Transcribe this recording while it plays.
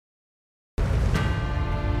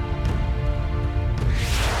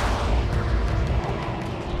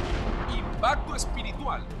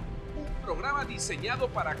diseñado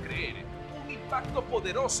para creer un impacto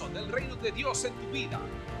poderoso del reino de Dios en tu vida.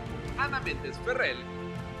 Ana Méndez Ferrell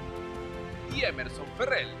y Emerson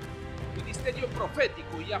Ferrell, ministerio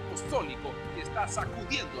profético y apostólico que está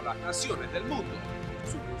sacudiendo las naciones del mundo.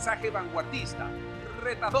 Su mensaje vanguardista,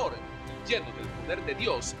 retador y lleno del poder de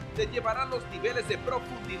Dios te llevará a los niveles de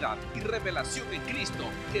profundidad y revelación en Cristo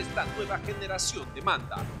que esta nueva generación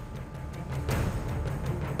demanda.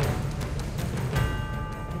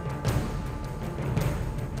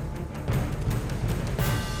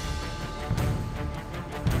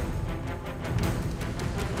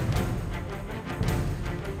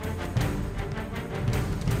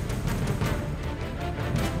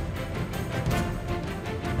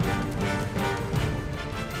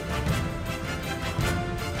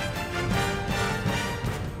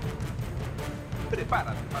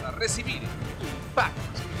 Prepárate para recibir tu impacto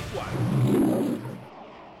espiritual.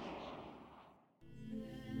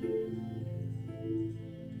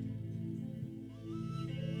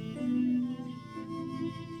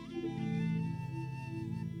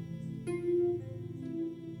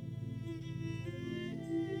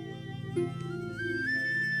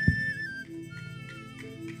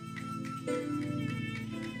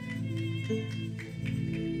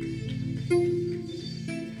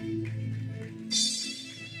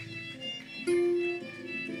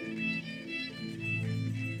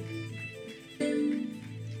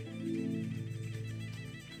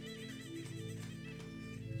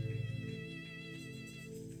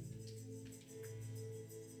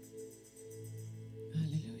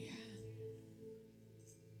 Hallelujah.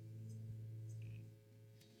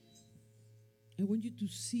 I want you to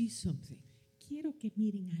see something. Quiero que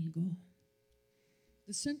miren algo.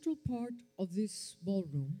 The central part of this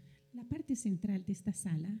ballroom La parte central de esta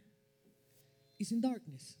sala is in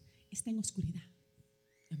darkness. está en oscuridad.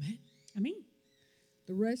 Amen. Amén.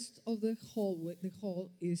 The rest of the hall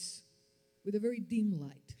is with a very dim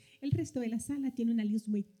light. El resto de la sala tiene una luz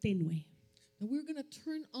muy tenue. Now we're going to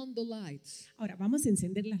turn on the lights, Ahora vamos a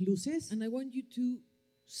encender las luces. and I want you to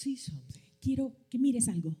see something. Quiero que mires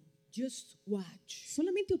algo. Just watch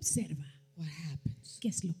Solamente observa what happens. qué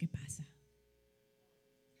es lo que pasa.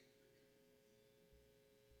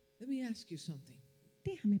 Let me ask you something.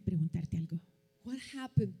 Déjame preguntarte algo. What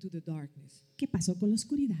happened to the darkness? ¿Qué pasó con la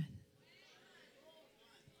oscuridad?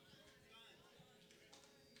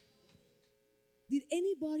 Did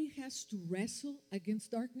anybody has to wrestle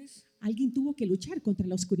against darkness? Alguien tuvo que luchar contra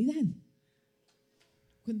la oscuridad.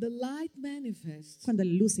 When the light manifests, Cuando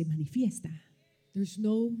la luz se manifiesta, there's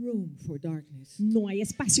no room for darkness. no hay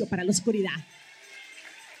espacio para la oscuridad.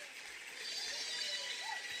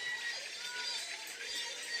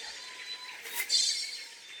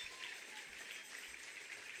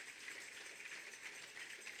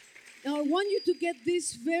 Now I want you to get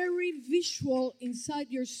this very visual inside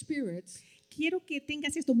your spirit. Quiero que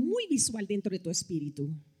tengas esto muy visual dentro de tu espíritu.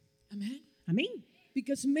 Amen. Amén.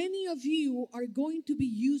 Because many of you are going to be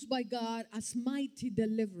used by God as mighty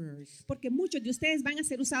deliverers. Porque muchos de ustedes van a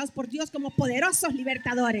ser usados por Dios como poderosos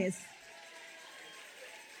libertadores.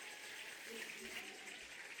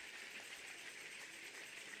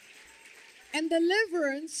 And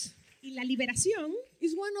deliverance Y la liberación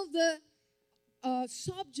is one of the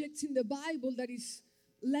subjects in the Bible that is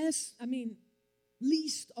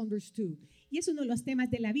least understood. y es uno de los temas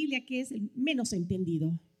de la Biblia que es el menos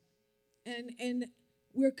entendido. And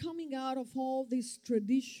we're coming out of all this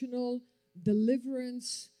traditional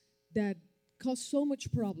deliverance that caused so much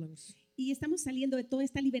problems, Y estamos saliendo de toda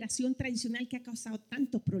esta liberación tradicional que ha causado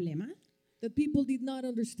tanto problema, that people did not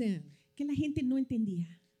understand, que la gente no entendía,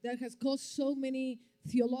 that has caused so many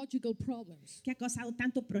theological problems. que ha causado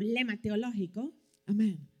tanto problema teológico.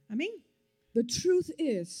 Amen. Amén. The truth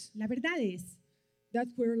is La verdad es that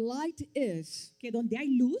where light is, que donde hay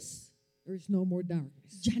luz, there is no more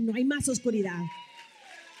darkness. ya no hay más oscuridad.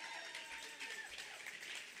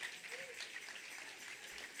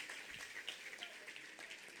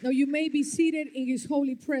 Now you may be seated in his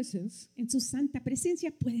holy presence. En su santa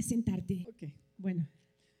presencia puedes sentarte. Okay. Bueno,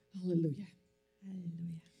 Hallelujah.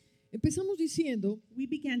 aleluya. Empezamos diciendo We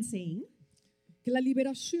began saying que la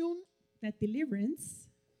liberación that deliverance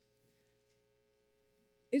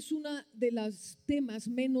es una de las temas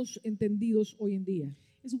menos entendidos hoy en día.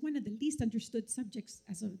 is one of the least understood subjects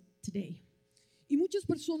as of today. Y muchas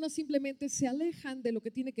personas simplemente se alejan de lo que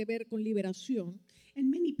tiene que ver con liberación And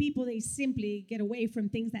many people, they simply get away from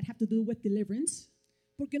things that have to do with deliverance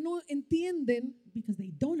porque no entienden because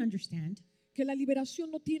they don't understand que la liberación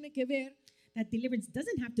no tiene que ver that deliverance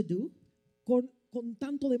doesn't have to do con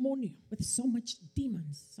tanto demonio, with so much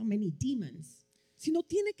demons, so many demons, sino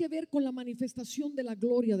tiene que ver con la manifestación de la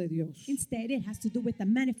gloria de Dios. Instead, it has to do with the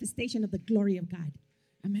manifestation of the glory of God.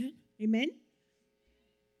 Amén. Amen?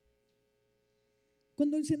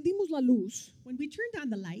 Cuando encendimos la luz, When we turned on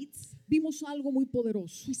the lights, vimos algo muy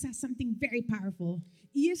poderoso. we saw something very powerful.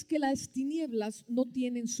 Y es que las tinieblas no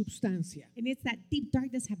tienen substancia. And it's that deep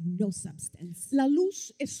darkness have no substance. La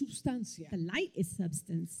luz es substancia, The light is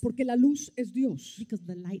substance porque la luz es Dios. because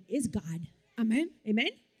the light is God. Amén. Amen?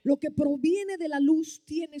 Lo que proviene de la luz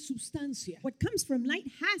tiene substancia. What comes from light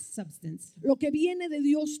has substance. Lo que viene de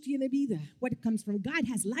Dios tiene vida. What comes from God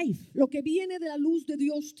has life. Lo que viene de la luz de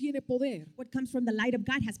Dios tiene poder. What comes from the light of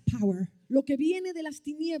God has power. Lo que viene de las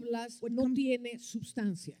tinieblas What no comes- tiene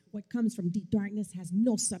substancia. What comes from deep darkness has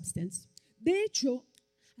no substance. De hecho,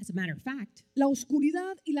 As a matter of fact, la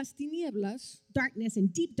oscuridad y las tinieblas darkness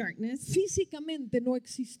and deep darkness físicamente no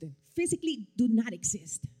existen. physically do not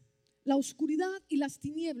exist. La oscuridad y las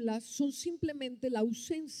tinieblas son simplemente la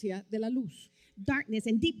ausencia de la luz. Darkness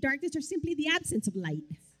and deep darkness are simply the absence of light.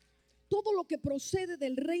 Todo lo que procede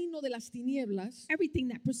del reino de las tinieblas Everything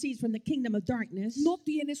that proceeds from the kingdom of darkness no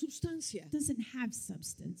tiene sustancia. doesn't have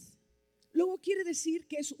substance. Luego quiere decir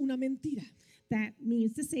que es una mentira. That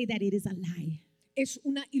means to say that it is a lie. Es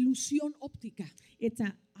una ilusión óptica. It's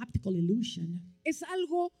an optical illusion. Es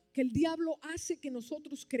algo que el diablo hace que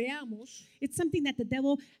nosotros creamos, It's something that the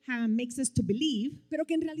devil makes us to believe, pero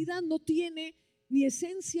que en realidad no tiene ni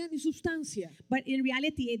esencia ni sustancia. but in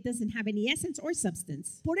reality it doesn't have any essence or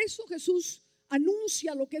substance. Por eso Jesús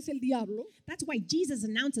anuncia lo que es el diablo That's why Jesus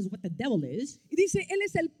announces what the devil is, y dice, él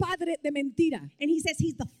es el padre de mentira. and he says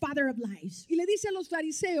he's the father of lies. Y le dice a los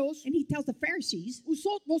fariseos, And he tells the Pharisees,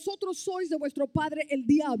 vosotros sois de vuestro padre el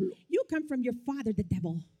diablo. you come from your father, the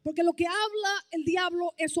devil. Porque lo que habla el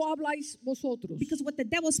diablo, eso habláis vosotros. Because what the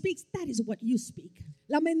devil speaks, that is what you speak.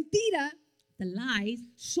 La mentira The lie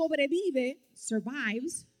sobrevive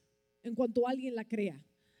survives en cuanto alguien la crea.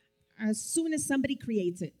 as soon as somebody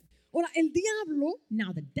creates it. Ahora, el diablo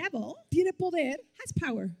Now the devil tiene poder has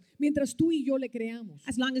power mientras tú y yo le creamos.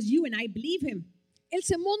 as long as you and I believe him. Él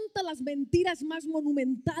se monta las mentiras más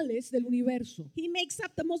monumentales del universo. He makes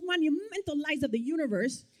up the most monumental lies of the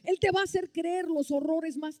universe. Él te va a hacer creer los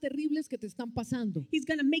horrores más terribles que te están pasando. He's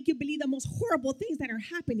going to make you believe the most horrible things that are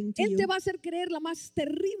happening to Él te you. va a hacer creer las más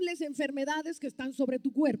terribles enfermedades que están sobre tu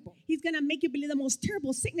cuerpo. He's going to make you believe the most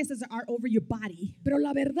terrible sicknesses that are over your body. Pero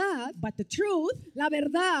la verdad, But the truth,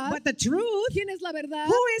 ¿quién es la verdad?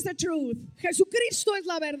 who is the truth? Jesucristo es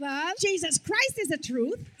la verdad. Jesus Christ is the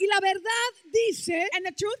truth. Y la verdad dice And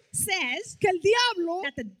the truth says que el diablo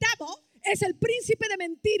that the devil es el príncipe de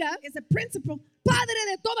mentira, is the principal, padre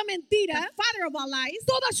de toda the mentira. father of all lies.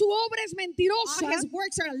 Toda su obra es All mentirosa his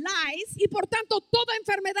works are lies. y por tanto toda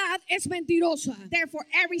enfermedad es mentirosa. Therefore,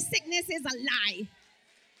 every sickness is a lie.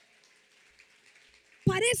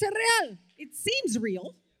 Parece real. It seems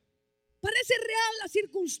real. Parece real la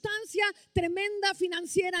circunstancia tremenda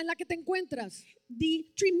financiera en la que te encuentras. The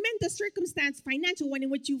tremendous circumstance, financial one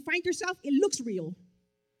in which you find yourself, it looks real.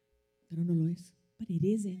 Pero no lo es. But it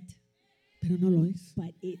isn't. Pero no lo es.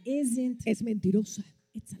 But it isn't. Es mentirosa.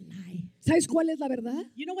 It's a lie. ¿Sabes cuál es la verdad?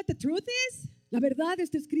 You know what the truth is? La verdad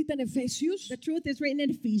está escrita en Efesios The truth is written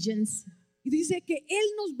in Ephesians. y dice que Él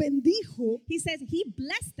nos bendijo He says he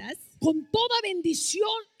blessed us con toda bendición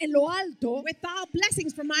en lo alto. with all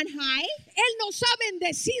blessings from on high. Él nos ha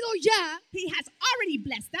bendecido ya He has already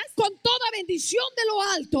blessed us con toda bendición de lo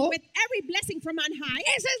alto. with every blessing from on high.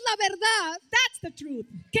 Esa es la verdad That's the truth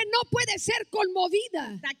que no puede ser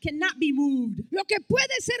conmovida. that cannot be moved. Lo que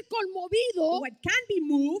puede ser conmovido What can be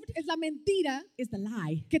moved es la mentira is the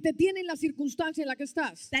lie que te tiene en la circunstancia en la que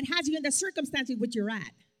estás. that has you in the circumstance in which you're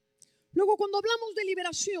at. Luego, cuando hablamos de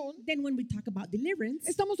liberación, Then when we talk about deliverance,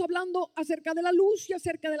 estamos hablando acerca de la luz y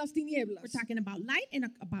acerca de las we're tinieblas. talking about light and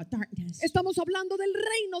about darkness. Estamos hablando del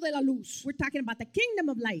reino de la luz We're talking about the kingdom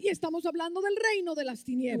of light. y estamos hablando del reino de las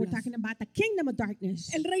And we're tinieblas. talking about the kingdom of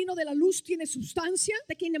darkness. El reino de la luz tiene sustancia.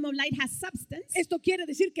 The kingdom of light has substance. Esto quiere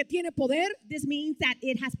decir que tiene poder, This means that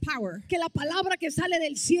it has power. que la palabra que sale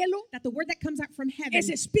del cielo That the word that comes out from heaven, es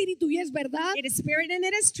espíritu y es verdad. it is spirit and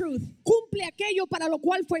it is truth. Cumple aquello para lo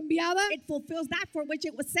cual fue enviada. It fulfills that for which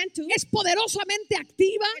it was sent to. Es poderosamente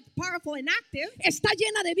activa. It's powerful and active. Está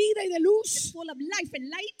llena de vida y de It's luz. full of life and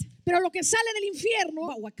light. Pero lo que sale del infierno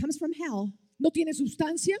But what comes from hell no tiene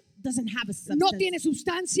sustancia. doesn't have a substance. No tiene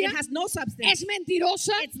sustancia. It has no substance. Es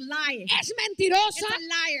mentirosa. It's lying. Es mentirosa. It's a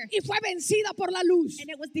liar. Y fue vencida por la luz. And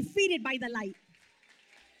it was defeated by the light.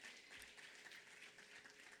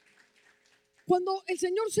 Cuando el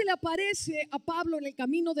Señor se le aparece a Pablo en el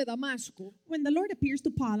camino de Damasco, When the Lord appears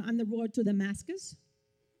to Paul on the road to Damascus,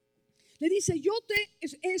 le dice, yo te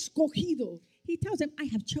he escogido He tells him, I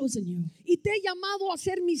have chosen you, y te he llamado a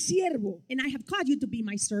ser mi siervo. and I have called you to be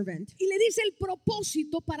my servant. Y le dice el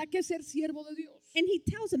propósito para qué ser siervo de Dios. And he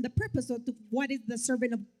tells him the purpose of what is the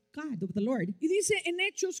servant of God, of the Lord. Y dice en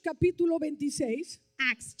Hechos capítulo 26,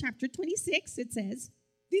 Acts chapter 26, it says,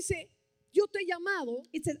 dice, yo te he llamado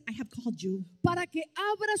I have called you para que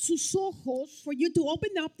abra sus ojos, for you to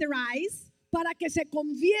open up their eyes para que se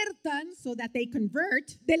conviertan so that they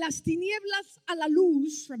convert de las tinieblas a la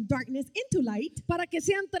luz, from darkness into light, para que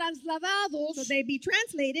sean trasladados so they be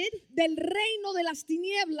translated del reino de las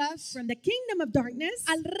tinieblas from the kingdom of darkness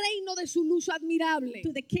al reino de su luz admirable.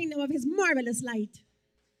 to the kingdom of his marvelous light.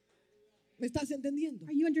 ¿Me estás entendiendo?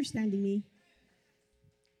 Are you understanding me?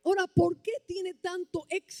 Ahora, ¿por qué tiene tanto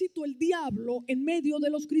éxito el diablo en medio de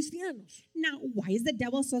los cristianos? Now, why is the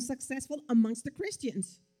devil so successful amongst the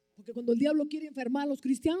Christians? Porque cuando el diablo quiere enfermar a los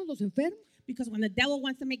cristianos, los enferma. Because when the devil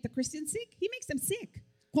wants to make the Christians sick, he makes them sick.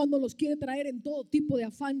 Cuando los quiere traer en todo tipo de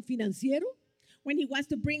afán financiero, When he wants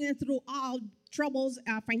to bring them through all troubles,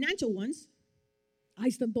 financial ones, ahí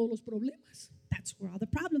están todos los problemas. that's where all the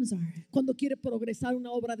problems are. Cuando quiere progresar una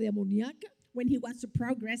obra demoníaca, When he wants to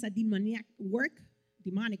progress a demonic work,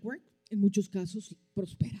 en muchos casos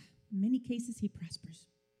prospera. in many cases he prospers.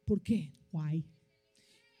 ¿Por qué? Why?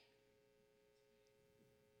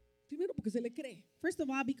 Primero porque se le cree. First of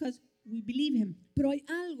all, because we believe him. Pero hay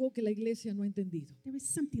algo que la iglesia no ha entendido. There is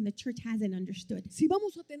something the church hasn't understood. Si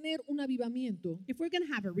vamos a tener un avivamiento, If we're going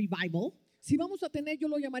to have a revival, si vamos a tener, yo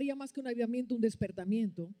lo llamaría más que un avivamiento, un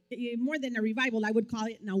despertamiento, more than a revival, I would call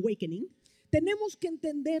it an awakening. tenemos que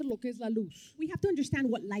entender lo que es la luz We have to understand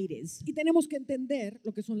what light is, y tenemos que entender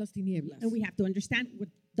lo que son las tinieblas. and we have to understand what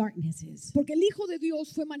darkness is. Porque el Hijo de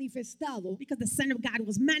Dios fue manifestado Because the Son of God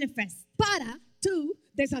was manifest para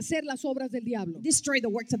deshacer las obras del diablo. destroy the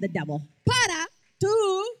works of the devil. Para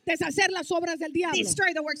deshacer las obras del diablo.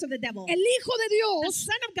 Destroy the works of the devil. El Hijo de The Dios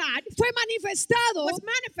Son of God fue manifestado was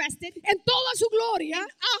manifested en toda su gloria in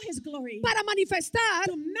all his glory para manifestar,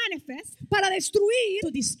 to manifest, para destruir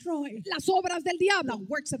to destroy las obras del the diablo.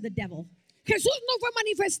 works of the devil. Jesús no fue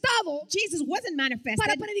manifestado Jesus wasn't para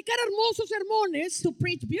manifested predicar hermosos sermones. to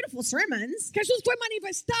preach beautiful sermons. Jesús fue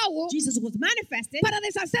manifestado Jesus was manifested para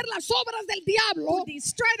deshacer las obras del diablo to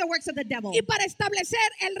destroy the works of the devil y para establecer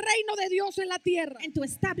el reino de Dios en la tierra. and to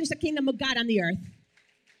establish the kingdom of God on the earth.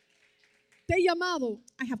 Te he llamado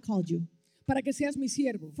I have called you para que seas mi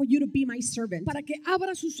siervo, for you to be my servant, para que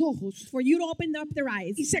abra sus ojos for you to open up their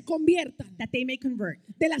eyes y se conviertan that they may convert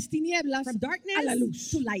de las tinieblas from darkness a la luz.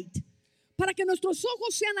 to light, Para que nuestros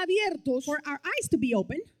ojos sean abiertos, for our eyes to be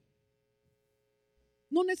open,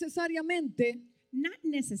 no necesariamente not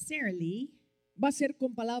necessarily va a ser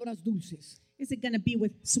con palabras dulces. is it going to be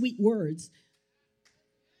with sweet words.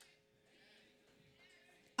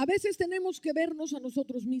 A veces tenemos que vernos a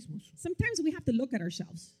nosotros mismos. Sometimes we have to look at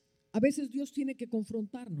ourselves. A veces Dios tiene que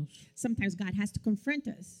confrontarnos Sometimes God has to confront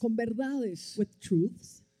us con verdades with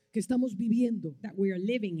truths que estamos viviendo. that we are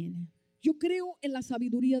living in. Yo creo en la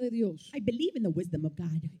sabiduría de Dios I believe in the wisdom of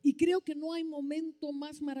God. y creo que no hay momento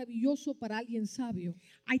más maravilloso para alguien sabio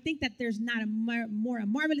I think that there's not a more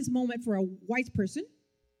marvelous moment for a wise person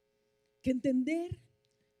que entender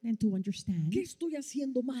than to understand, qué estoy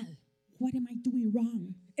haciendo mal, what am I doing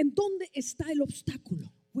wrong? en dónde está el obstáculo.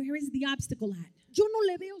 Where is the obstacle at? Yo no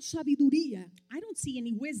le veo sabiduría I don't see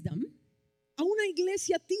any wisdom a una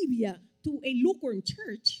iglesia tibia to a lukewarm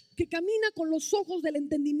church que camina con los ojos del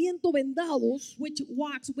entendimiento vendados, which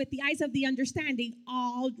walks with the eyes of the understanding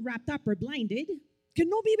all wrapped up or blinded, que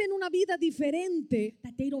no viven una vida diferente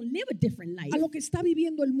that they don't live a different life a lo que está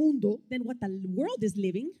viviendo el mundo. than what the world is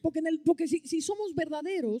living. Porque si somos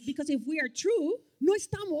verdaderos, Because if we are true, no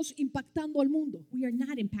estamos impactando al mundo. we are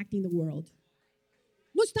not impacting the world.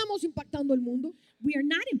 No estamos impactando el mundo. We are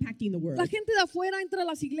not impacting the world. La gente de afuera entra a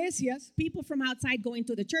las iglesias People from outside going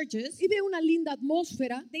to the churches, y ve una linda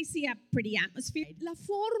atmósfera. they see a pretty atmosphere. La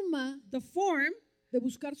forma The form de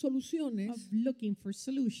buscar soluciones of looking for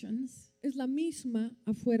solutions es la misma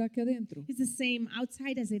afuera que adentro. is the same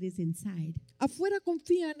outside as it is inside. Afuera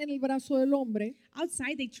confían en el brazo del hombre,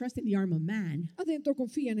 Outside, they trust in the arm of man. adentro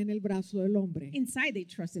confían en el brazo del hombre. Inside, they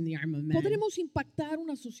trust in the arm of man. ¿Podremos impactar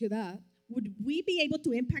una sociedad Would we be able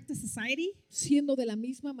to impact a society siendo de la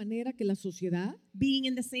misma manera que la sociedad? being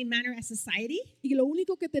in the same manner as society? Y lo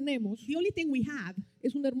único que tenemos The only thing we have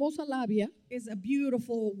es una hermosa labia, is a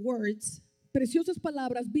beautiful words, preciosas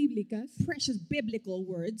palabras bíblicas precious biblical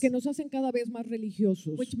words, que nos hacen cada vez más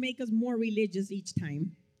religiosos. which make us more religious each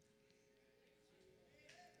time.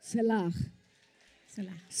 Selah,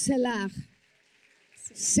 Selah. Selah,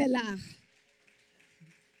 Selah.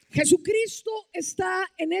 Jesucristo está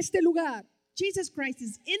en este lugar Jesus Christ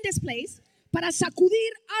is in this place para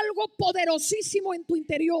sacudir algo poderosísimo en tu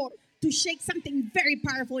interior, to shake something very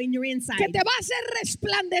powerful in your inside. que te va a hacer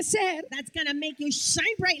resplandecer That's going to make you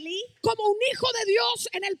shine brightly como un hijo de Dios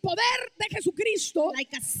en el poder de Jesucristo, like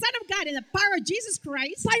a son of God in the power of Jesus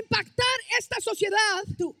Christ para impactar esta sociedad,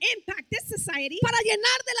 to impact this society, para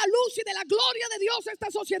llenar de la luz y de la gloria de Dios esta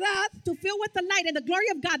sociedad, to fill with the light and the glory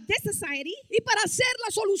of God this society, y para ser la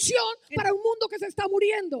solución para un mundo que se está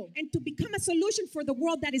muriendo. and to become a solution for the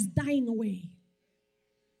world that is dying away.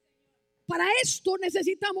 Para esto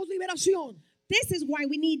necesitamos liberación. This is why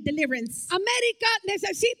we need deliverance. América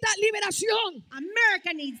necesita liberación.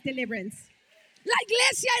 America needs deliverance. La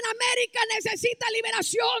iglesia en América necesita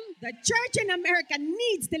liberación. The church in America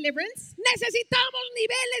needs deliverance. Necesitamos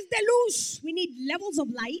niveles de luz We need levels of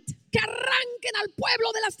light que arranquen al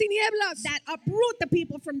pueblo de las tinieblas. that uproot the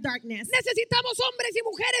people from darkness. Necesitamos hombres y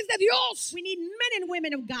mujeres de Dios We need men and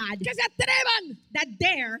women of God que se atrevan that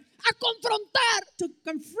dare a confrontar to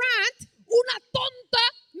confront una tonta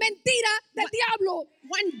mentira del diablo.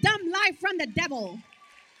 one dumb lie from the devil.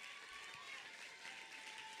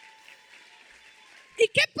 ¿Y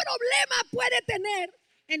qué problema puede tener?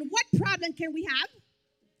 And what problem can we have?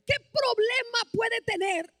 ¿Qué problema puede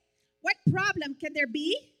tener What problem can there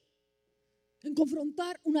be en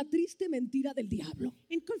confrontar una triste mentira del diablo?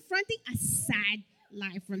 in confronting a sad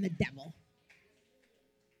lie from the devil?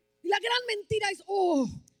 Y la gran mentira es, oh,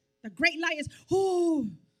 The great lie is,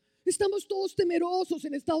 estamos todos temerosos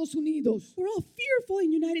en Estados Unidos. we're all fearful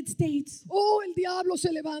in United States. Oh, el diablo se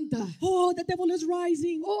levanta. Oh, the devil is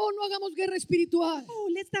rising. Oh, no hagamos guerra espiritual. Oh,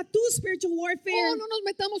 let's not do spiritual warfare. Oh, no nos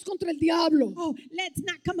metamos contra el diablo. Oh, let's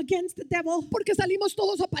not come against the devil Porque salimos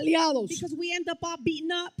todos apaleados. because we end up all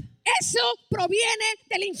beaten up. Eso proviene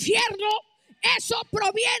del infierno. Eso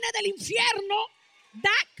proviene del infierno.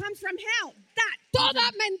 That comes from hell. That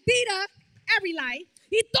Toda mentira every lie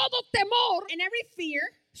y todo temor. and every fear.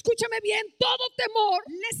 Escúchame bien, todo temor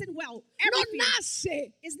Listen well. no Every fear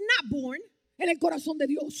nace is not born en el corazón de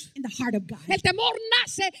Dios. in the heart of God. El temor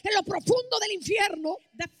nace en lo profundo del infierno.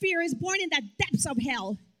 The fear is born in the depths of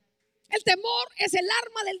hell. El temor es el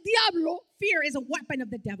arma del diablo Fear is a weapon of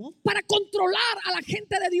the devil para controlar a la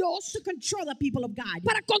gente de Dios, to control the people of God,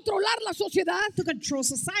 para controlar la sociedad, to control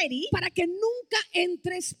society, para que nunca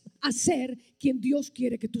entres a ser quien Dios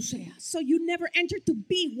quiere que tú seas. so you never enter to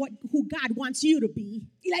be who God wants you to be.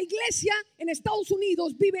 Y la iglesia en Estados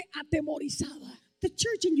Unidos vive atemorizada. The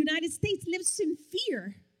church in United States lives in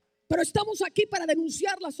fear. Pero estamos aquí para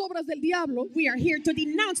denunciar las obras del diablo, We are here to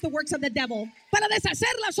denounce the works of the devil, para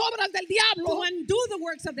deshacer las obras del to diablo, undo the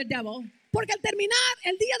works of the devil, porque al terminar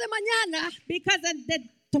el día de mañana, because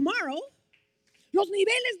tomorrow, los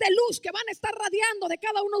niveles de luz que van a estar radiando de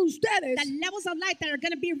cada uno de ustedes the levels of light that are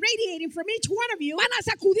going to be radiating from each one of you, van a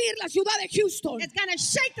sacudir la ciudad de Houston. it's going to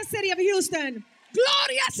shake the city of Houston.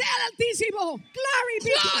 Gloria sea al Altísimo. Glory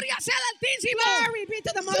be to, Gloria sea al Altísimo. glory be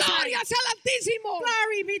to the Most High. Gloria sea al Altísimo.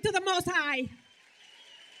 Glory be to the Most High.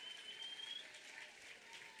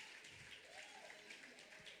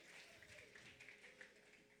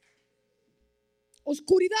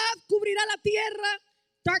 Oscuridad cubrirá la tierra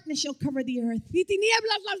Darkness shall cover the earth. y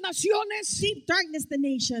tinieblas las naciones. Deep darkness the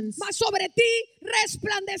nations. Mas sobre ti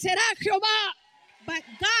resplandecerá Jehová, But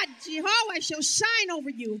God, Jehovah, shall shine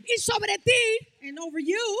over you. y sobre ti And over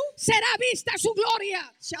you será vista su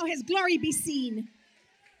gloria. shall his glory be seen.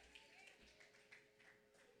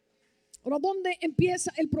 Ahora, ¿dónde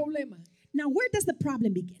empieza el problema? Now, where does the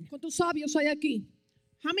problem begin? ¿Cuántos sabios hay aquí?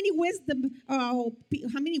 How many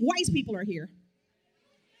how many wise people are here?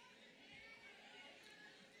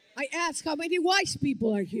 I ask, how many wise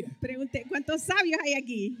people are here? Pregunté, ¿cuántos sabios hay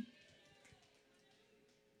aquí?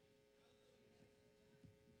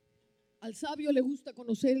 Al sabio le gusta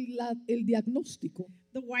conocer el diagnóstico,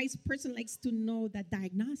 The wise person likes to know the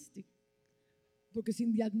diagnostic, porque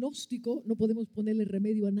sin diagnóstico no podemos ponerle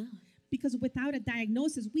remedio a nada. because without a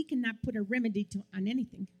diagnosis, we cannot put a remedy on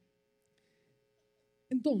anything.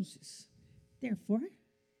 Entonces, Therefore,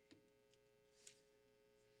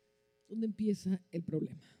 ¿dónde empieza el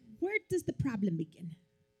problema? where does the problem begin?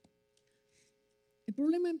 El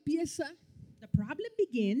problema empieza The problem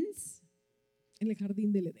begins en el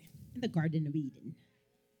jardín del Edén. in the Garden of Eden.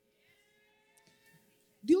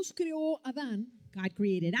 Dios creó a Adán God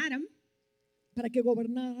created Adam para que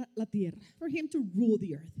gobernara la tierra. for him to rule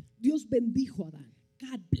the earth. Dios bendijo a Adán.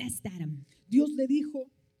 God blessed Adam. Dios le dijo,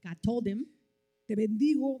 God told him, te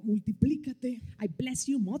bendigo, multiplícate, I bless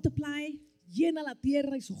you, multiply, llena la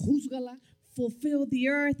tierra y sojúzgala. fulfill the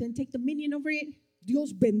earth, and take dominion over it.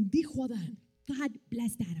 Dios bendijo a Adán God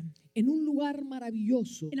blessed Adam en un lugar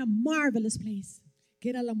maravilloso in a marvelous place que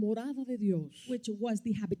era la morada de Dios, which was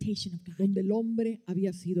the habitation of God, donde el hombre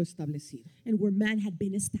había sido establecido. and where man had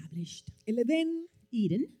been established. El Edén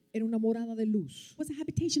Eden era una morada de luz, was a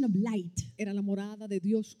habitation of light. era la morada de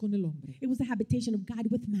Dios con el hombre. It was the habitation of God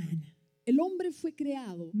with man. El hombre fue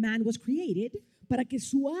creado Man was created para que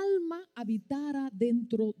su alma habitara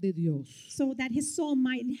dentro de Dios, so that his soul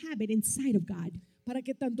might inhabit inside of God. para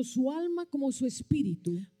que tanto su alma como su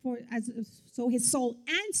espíritu So his soul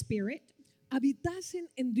and spirit habitasen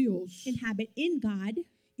en Dios. inhabit in God.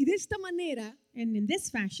 Y de esta manera, And in this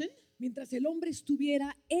fashion, mientras el hombre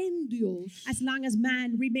estuviera en Dios, as long as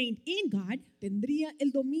man remained in God, tendría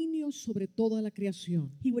el dominio sobre toda la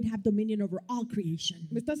creación. he would have dominion over all creation.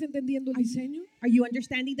 ¿Me estás entendiendo el diseño? Are you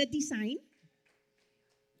understanding the design?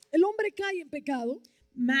 El hombre cae en pecado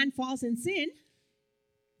Man falls in sin,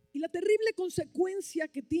 y la terrible consecuencia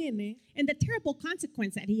que tiene and the terrible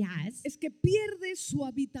consequence that he has es que pierde su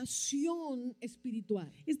habitación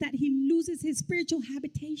espiritual. is that he loses his spiritual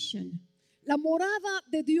habitation. La morada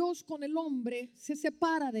de Dios con el hombre se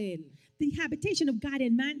separa de él. The habitation of God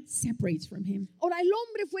in man separates from him. Ahora, el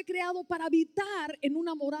hombre fue creado para habitar en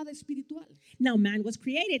una morada espiritual, Now man was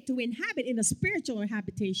created to inhabit in a spiritual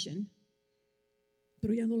habitation,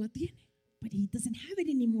 pero ya no la tiene. but he doesn't have it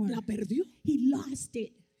anymore. La perdió. He lost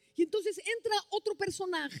it. Y entonces entra otro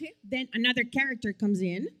personaje, Then another character comes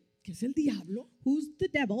in, que es el diablo, who's the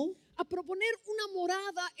devil, a proponer una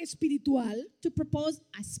morada espiritual to propose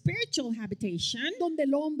a spiritual habitation donde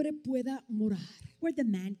el hombre pueda morar. where the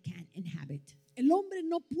man can inhabit. El hombre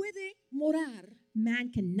no puede morar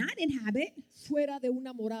Man cannot inhabit fuera de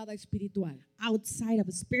una morada espiritual. outside of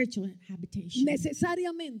a spiritual habitation.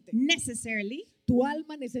 Necesariamente, Necessarily, tu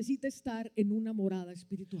alma necesita estar en una morada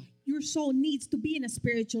espiritual, your soul needs to be in a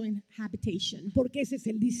spiritual habitation porque ese es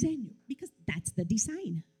el diseño. because that's the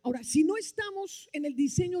design. Ahora, si no estamos en el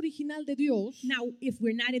diseño original de Dios, Now, if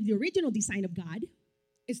we're not in the original design of God,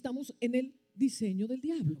 estamos en el diseño del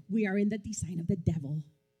diablo. we are in the design of the devil.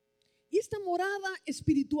 Y esta morada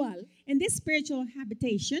espiritual And this spiritual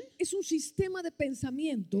habitation es un sistema de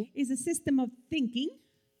pensamiento is a system of thinking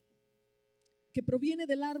que proviene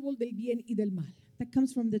del árbol del bien y del mal. that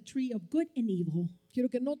comes from the tree of good and evil. Quiero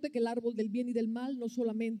que note que el árbol del bien y del mal no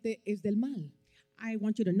solamente es del mal, I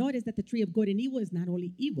want you to notice that the tree of good and evil is not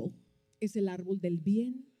only evil, es el árbol del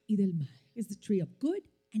bien y del mal. it's the tree of good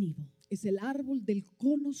and evil. Es el árbol del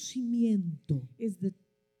conocimiento Is the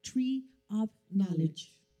tree of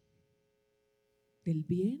knowledge del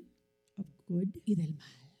bien of good y del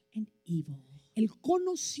mal. and evil. El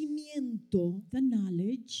conocimiento The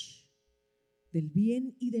knowledge del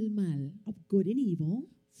bien y del mal of good and evil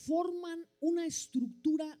forman una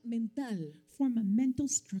estructura mental, form a mental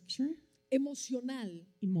structure, emocional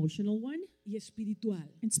emotional one y espiritual,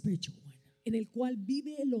 and spiritual one, en el cual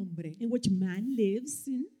vive el hombre. in which man lives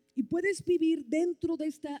in. Y puedes vivir dentro de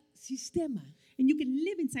este sistema, And you can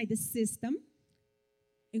live inside the system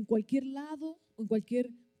en cualquier lado, en cualquier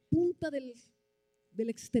punta del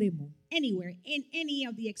extremo. anywhere, in any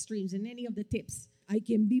of the extremes, in any of the tips. Hay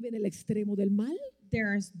quien vive en el extremo del mal There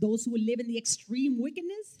are those who live in the extreme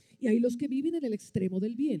wickedness, y hay los que viven en el extremo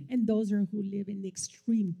del bien. and those are who live in the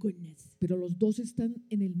extreme goodness. Pero los dos están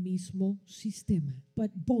en el mismo sistema.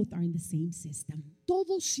 But both are in the same system.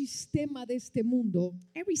 Todo sistema de este mundo,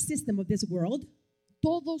 Every system of this world,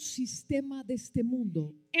 todo sistema de este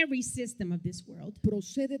mundo every system of this world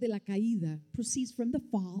procede de la caída proceeds from the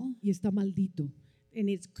fall y está maldito. and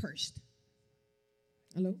it's cursed.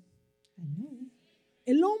 ¿Aló? Hello.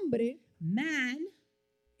 El hombre Man,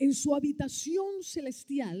 en su habitación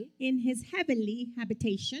celestial in his heavenly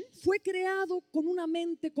habitation, fue creado con una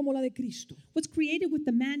mente como la de Cristo. was created with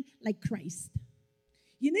the man like Christ.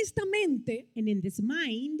 Y en esta mente, And in this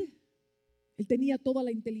mind, él tenía toda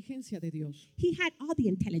la inteligencia de Dios. he had all the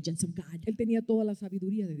intelligence of God. Él tenía toda la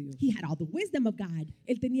sabiduría de Dios. He had all the wisdom of God.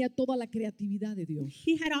 Él tenía toda la creatividad de Dios.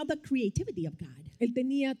 He had all the creativity of God. Él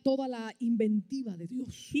tenía toda la inventiva de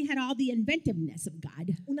Dios. He had all the inventiveness of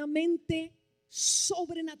God. Una mente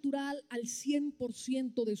sobrenatural al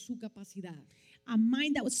 100% de su capacidad, A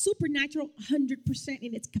mind that was supernatural 100%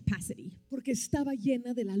 in its capacity porque estaba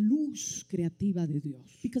llena de la luz creativa de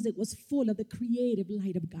Dios. because it was full of the creative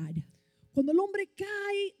light of God. Cuando el hombre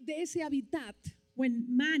cae de ese hábitat, When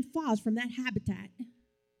man falls from that habitat,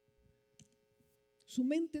 su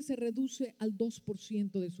mente se reduce al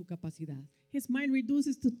 2% de su capacidad. his mind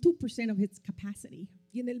reduces to 2% of its capacity.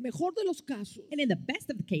 Y en el mejor de los casos, And in the best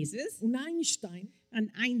of the cases, un Einstein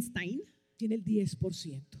an Einstein tiene el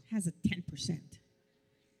 10%. has a 10%.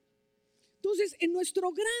 Entonces, en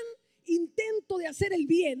nuestro gran intento de hacer el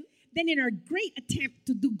bien, then in our great attempt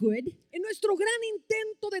to do good, en nuestro gran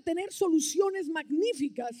intento de tener soluciones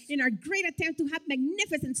magníficas, in our great attempt to have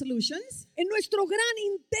magnificent solutions, en nuestro gran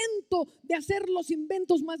intento de hacer los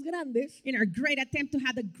inventos más grandes, in our great attempt to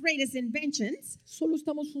have the greatest inventions, solo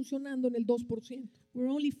estamos funcionando en el 2%. we're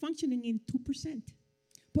only functioning in 2%.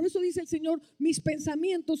 Por eso dice el Señor, mis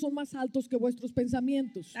pensamientos son más altos que vuestros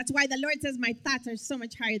pensamientos. That's why the Lord says my thoughts are so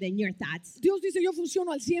much higher than your thoughts. Dios dice, yo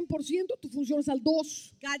funciono al 100%, tú funcionas al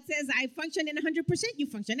 2%. God says I function in 100%, you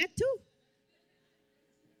function at 2.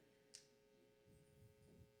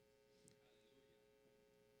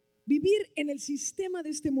 Vivir en el sistema de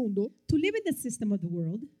este mundo, To live in the system of the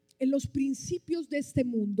world, en los principios de este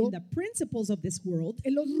mundo, in the principles of this world,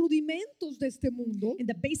 en los rudimentos de este mundo, in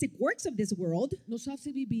the basic works of this world, nos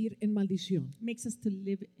hace vivir en maldición. makes us to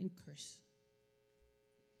live in curse.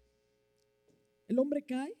 El hombre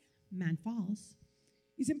cae Man falls,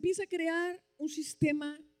 y se empieza a crear un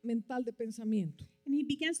sistema mental de pensamiento. and he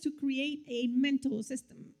begins to create a mental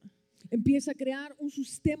system. Empieza a crear un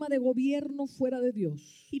sistema de gobierno fuera de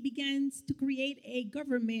Dios. He begins to create a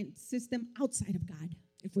government system outside of God.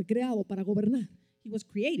 Él fue creado para gobernar. He was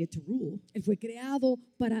created to rule. Él fue creado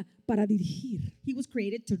para dirigir. He was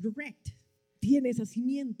created to direct. Tiene esa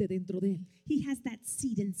simiente dentro de él. He has that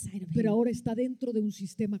seed inside of Pero him. ahora está dentro de un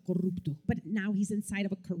sistema corrupto. But now he's inside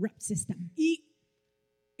of a corrupt system. Y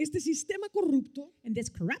este sistema corrupto And this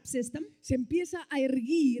corrupt system se empieza a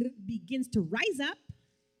erguir begins to rise up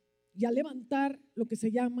y a levantar lo que se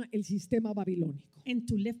llama el sistema babilónico. and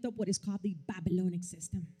to lift up what is called the Babylonic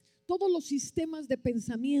system. Todos los sistemas de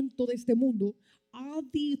pensamiento de este mundo All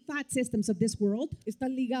the thought systems of this world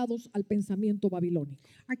están ligados al pensamiento babilónico.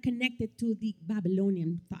 are connected to the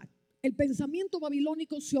Babylonian thought. El pensamiento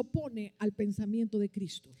babilónico se opone al pensamiento de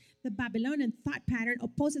Cristo. The Babylonian thought pattern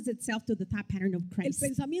opposes itself to the thought pattern of El Christ.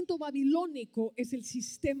 pensamiento babilónico es el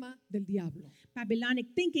sistema del diablo,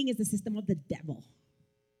 Babylonic thinking is the system of the devil,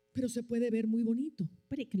 pero se puede ver muy bonito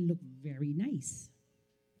but it can look very nice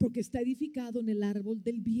porque está edificado en el árbol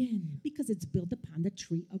del bien, because it's built upon the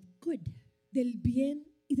tree of good, del bien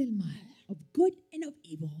y del mal. of good and of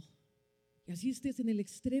evil. Y así estés en el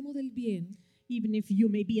extremo del bien, Even if you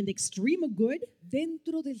may be in the extreme of good,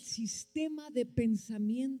 dentro del sistema de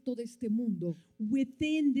pensamiento de este mundo,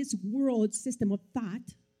 within this world system of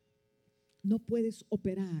thought, no puedes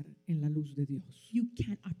operar en la luz de Dios. you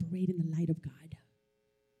can't operate in the light of God.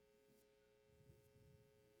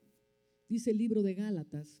 Dice el libro de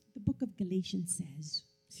Gálatas, The book of Galatians says,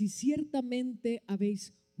 si ciertamente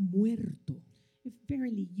habéis muerto if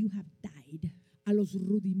verily you have died a los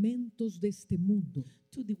rudimentos de este mundo,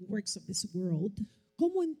 to the works of this world,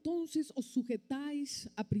 ¿cómo entonces os sujetáis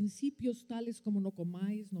a principios tales como no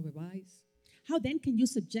comáis, no bebáis? how then can you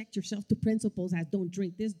subject yourself to principles as don't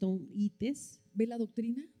drink this, don't eat this? ¿Ve la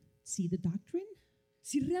doctrina? See the doctrine?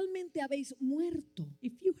 Si realmente habéis muerto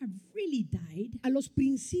If you have really died a los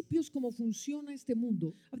principios como funciona este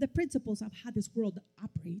mundo, of the principles of how this world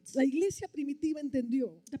operates, la iglesia primitiva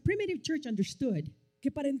entendió the primitive church understood que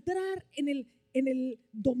para entrar en el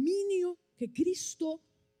dominio que Cristo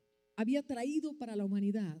había traído para la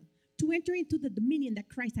humanidad, to enter into the dominion that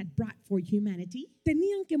Christ had brought for humanity,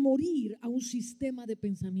 tenían que morir a un sistema de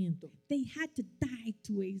pensamiento. they had to die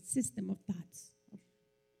to a system of thoughts.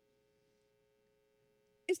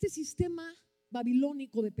 Este sistema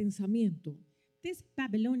babilónico de pensamiento This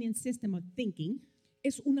Babylonian system of thinking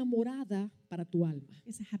es una morada para tu alma.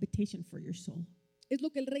 is a habitation for your soul. Es lo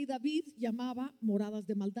que el rey David llamaba moradas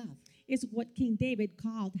de maldad. It's what King David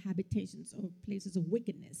called habitations or places of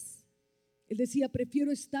wickedness. Él decía,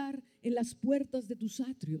 prefiero estar en las puertas de tus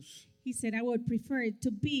atrios He said, I would prefer to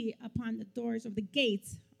be upon the doors of the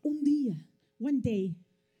gates un día one day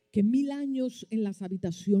que 1000 años en las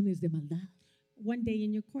habitaciones de maldad. one day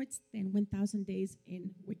in your courts than 1,000 days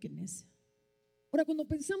in wickedness. Ahora, cuando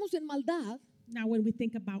pensamos en maldad, Now, when we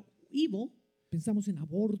think about evil, pensamos en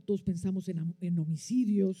abortos, pensamos en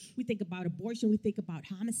homicidios. we think about abortion, we think about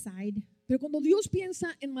homicide. Pero cuando Dios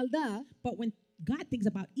piensa en maldad, But when God thinks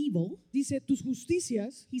about evil, dice, tus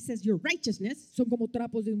justicias He says, your righteousness son como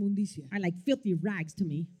trapos de inmundicia. are like filthy rags to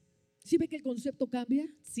me. ¿Sí ve que el concepto cambia?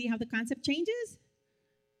 See how the concept changes?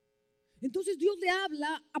 Entonces Dios le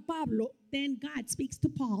habla a Pablo Then God speaks to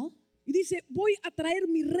Paul, y dice, voy a traer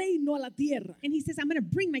mi reino a la tierra. and he says, I'm going to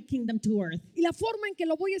bring my kingdom to earth. Y la forma en que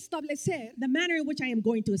lo voy a establecer The manner in which I am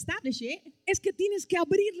going to establish it es que tienes que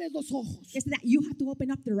abrirles los ojos. is that you have to open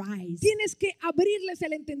up their eyes. Tienes que abrirles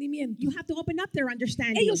el entendimiento. You have to open up their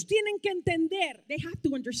understanding. Ellos tienen que entender They have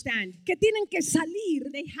to understand. que tienen que salir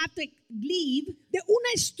They have to leave de una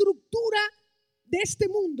estructura de este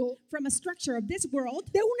mundo, from a structure of this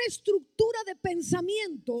world, de una estructura de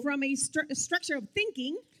pensamiento, from a structure of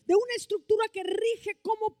thinking, de una estructura que rige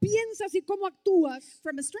cómo piensas y cómo actúas.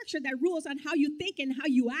 from a structure that rules on how you think and how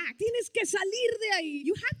you act. Tienes que salir de ahí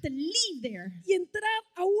You have to leave there y entrar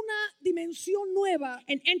a una dimensión nueva,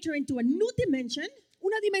 and enter into a new dimension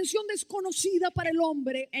una dimensión desconocida para el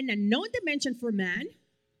hombre, and a known dimension for man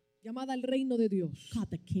llamada el reino de Dios, called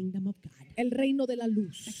the kingdom of God, el reino de la the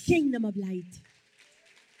luz. kingdom of light.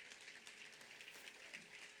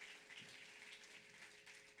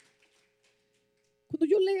 Cuando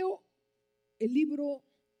yo leo el libro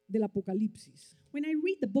del Apocalipsis, When I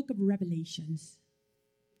read the book of Revelations,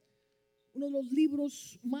 uno de los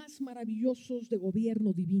libros más maravillosos de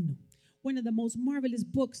gobierno divino, one of the most marvelous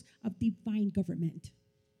books of divine government,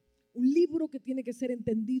 un libro que tiene que ser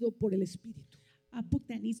entendido por el Espíritu, a book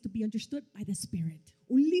that needs to be understood by the Spirit,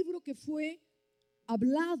 un libro que fue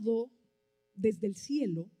hablado desde el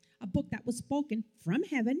cielo a book that was spoken from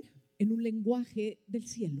heaven en un lenguaje del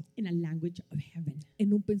cielo, in a language of heaven,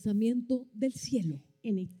 en un pensamiento del cielo.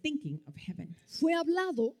 in a thinking of heaven. Fue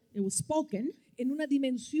hablado It was spoken en una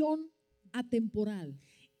dimensión atemporal.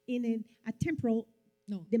 in a temporal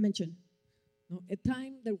No, dimension, no, a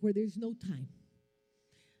time where there is no time.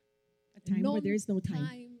 a time where there is no time,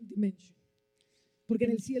 Non-time dimension. Porque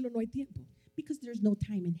en el cielo no hay tiempo. because there's no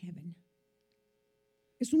time in heaven.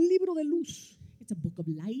 Es un libro de luz. It's a book of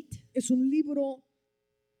light. Es un libro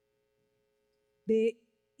de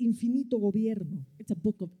infinito gobierno. It's a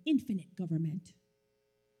book of infinite government,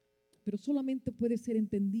 Pero solamente puede ser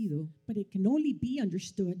entendido but it can only be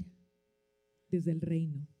understood desde el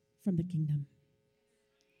reino. from the kingdom.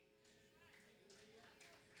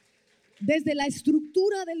 Desde la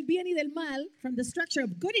estructura del bien y del mal, From the structure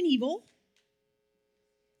of good and evil,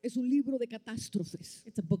 es un libro de catástrofes.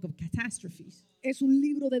 it's a book of catastrophes. Es un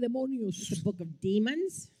libro de It's demonios. a book of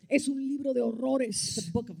demons. Es un libro de It's horrores.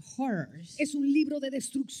 a book of horrors. Es un libro de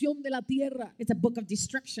destrucción de la tierra. It's a book of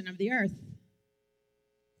destruction of the earth.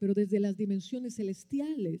 Pero desde las dimensiones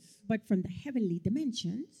celestiales, But from the heavenly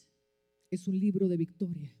dimensions, es un libro de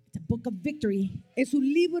victoria. it's a book of victory. Es un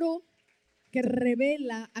libro que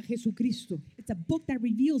revela a Jesucristo. It's a book that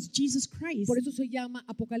reveals Jesus Christ. Por eso se llama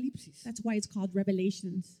Apocalipsis. That's why it's called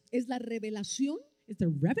Revelations. Es la revelación It's the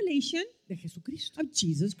revelation de Jesucristo. of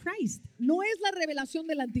Jesus Christ. No es la revelación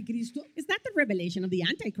del anticristo, It's not the revelation of the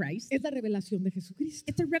Antichrist. es la revelación de Jesucristo.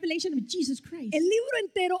 It's the revelation of Jesus Christ. El libro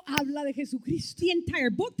entero habla de Jesucristo. The entire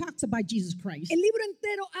book talks about Jesus Christ. El libro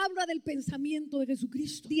entero habla del pensamiento de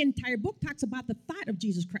Jesucristo. The entire book talks about the thought of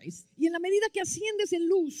Jesus Christ. Y en la medida que asciendes en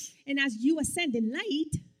luz, And as you ascend in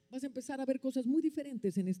light, vas a empezar a ver cosas muy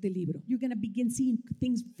diferentes en este libro. you're going to begin seeing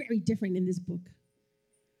things very different in this book.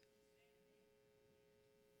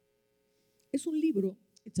 Es un libro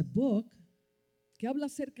It's a book que habla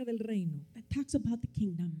acerca del reino. that talks about the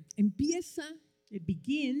kingdom. Empieza It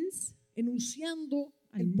begins enunciando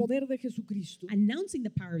el An- poder de Jesucristo, announcing the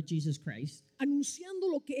power of Jesus Christ, anunciando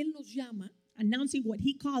lo que Él nos llama. announcing what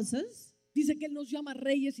he calls us. Dice que Él nos llama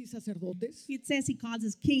reyes y sacerdotes. It says he calls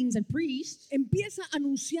us kings and priests. Empieza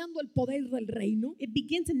anunciando el poder del reino. It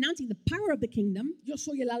begins announcing the power of the kingdom. Yo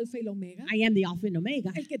soy el alfa y la omega, I am the Alpha and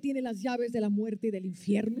Omega, el que tiene las llaves de la muerte y del the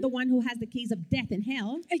infierno, one who has the keys of death and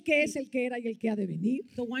hell, el que es, el que era y el que ha de venir,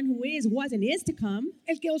 the one who is, was, and is to come,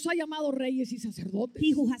 el que os ha llamado reyes y sacerdotes.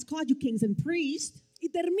 he who has called you kings and priests. Y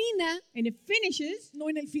termina, And it finishes no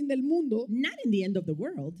en el fin del mundo, not in the end of the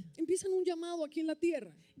world. empiezan un llamado aquí en la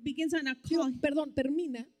tierra. It begins on a Digo, call. perdón,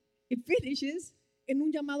 termina It finishes en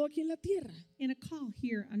un llamado aquí en la tierra. in a call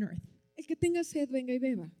here on earth. El que tenga sed, venga y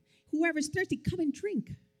beba. Whoever's thirsty, come and drink.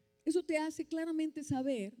 Eso te hace claramente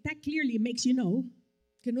saber That clearly makes you know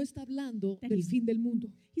que no está hablando That del he's- fin del mundo.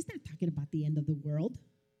 he's not talking about the end of the world.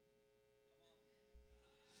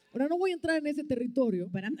 Ahora no voy a entrar en ese territorio,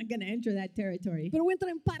 But I'm not going to enter that territory. pero voy a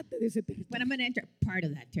entrar en parte de ese But territorio. I'm going to enter part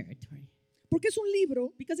of that territory. Porque es un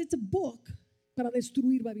libro Because it's a book para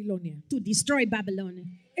destruir Babilonia. to destroy Babylon.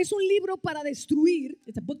 Es un libro para destruir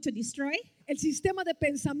It's a book to destroy el sistema de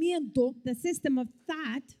pensamiento the system of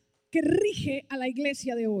thought que rige a la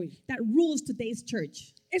iglesia de hoy. that rules today's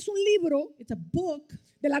church. Es un libro It's a book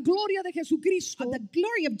de la gloria de Jesucristo of the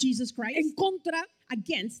glory of Jesus en Christ contra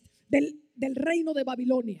against de del reino de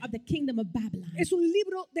Babilonia. of the kingdom of Babylon. Es un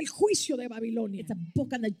libro del juicio de Babilonia. It's a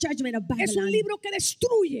book on the judgment of Es un Babylon. libro que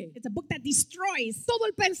destruye It's a book that destroys todo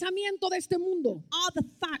el pensamiento de este mundo all the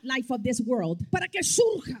thought life of this world para que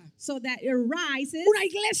surja so that it rises una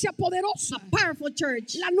iglesia poderosa, a powerful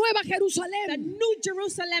church, la nueva the Jerusalén, new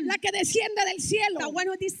Jerusalem, la que desciende del cielo. the one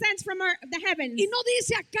who descends from the heavens. ¿Y no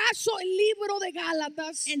dice acaso el libro de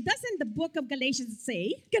Gálatas And doesn't the book of Galatians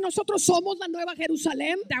say que nosotros somos la nueva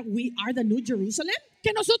Jerusalén? that we are the new Jerusalem?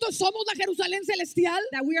 ¿Que nosotros somos la Jerusalén celestial?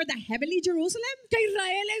 That we are the heavenly Jerusalem? ¿Que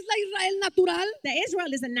Israel es la Israel natural? That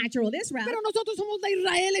Israel is the natural Israel, Pero nosotros somos la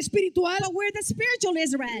Israel espiritual. but we're the spiritual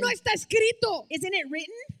Israel. No está escrito Isn't it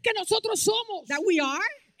written que nosotros somos that we are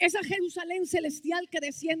esa Jerusalén celestial que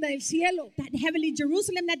desciende del cielo, that heavenly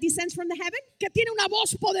Jerusalem that descends from the heaven, que tiene una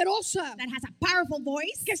voz poderosa, that has a powerful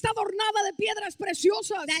voice, que está adornada de piedras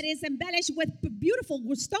preciosas, that is embellished with beautiful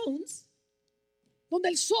stones, donde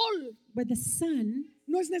el sol where the sun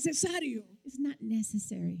no es necesario, is not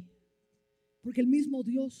necessary porque el mismo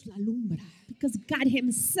Dios la alumbra. because God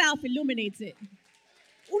himself illuminates it.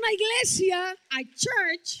 Una iglesia, A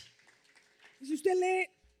church, si usted lee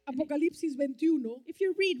Apocalipsis 21, if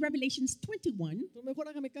you read Revelations 21, no, mejor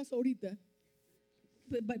hágame caso ahorita,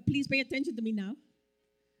 but please pay attention to me now,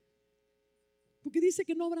 porque dice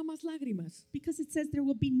que no habrá más lágrimas. because it says there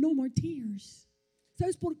will be no more tears.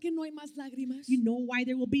 ¿Sabes por qué no hay más lágrimas? You know why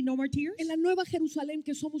there will be no more tears? En la nueva Jerusalén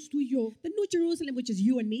que somos tú y yo, The New Jerusalem, which is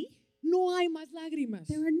you and me, no hay más lágrimas,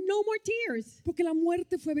 there are no more tears porque la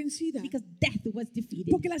muerte fue vencida, because death was defeated,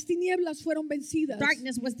 porque las tinieblas fueron vencidas,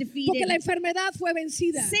 darkness was porque defeated, la enfermedad fue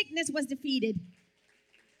vencida. sickness was defeated.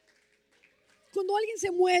 Cuando alguien se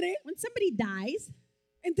muere When somebody dies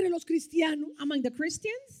entre los cristianos, among the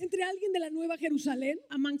Christians, entre alguien de la nueva Jerusalén,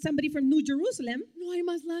 among somebody from New Jerusalem, no hay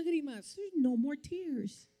más lágrimas. there's no more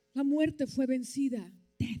tears. La muerte fue vencida.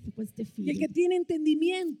 Death was Y el que defeated. tiene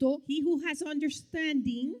entendimiento He who has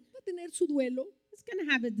understanding va a tener su duelo, is going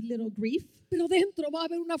to have a little grief, pero dentro va a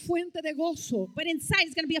haber una fuente de gozo but inside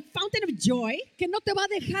it's going to be a fountain of joy. que no te va a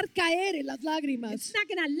dejar caer en las It's lágrimas. not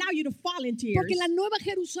going to allow you to fall in tears, Porque la nueva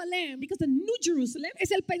Jerusalén because the New Jerusalem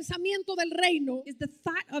es el pensamiento del reino, is the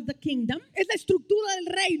thought of the kingdom, es la estructura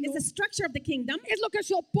del reino, is the structure of the kingdom, es lo que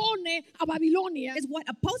se opone a Babilonia. is what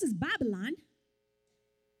opposes Babylon.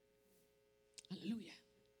 Aleluya.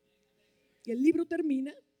 Y el libro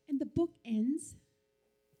termina. And the book ends,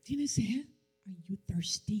 ¿Tienes sed? are you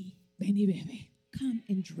thirsty? Ven y bebe. Come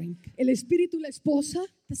and drink. El espíritu y la esposa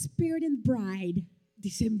The spirit and bride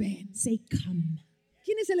dicen ven. say come.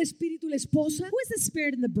 ¿Quién es el espíritu y la esposa? Who is the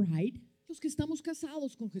spirit and the bride? Los que estamos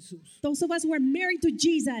casados con Jesús. Those of us who are married to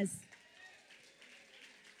Jesus.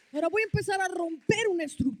 Ahora voy a empezar a romper una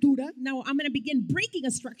estructura Now I'm going to begin breaking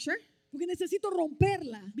a structure porque necesito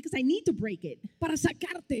romperla because I need to break it para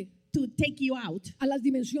sacarte to take you out a las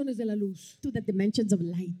dimensiones de la luz. to the dimensions of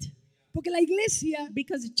light. Porque la iglesia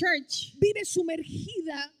Because the church vive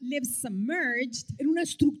sumergida lives submerged en una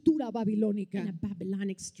estructura in a babilónica.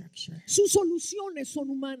 Babylonic structure. Sus soluciones son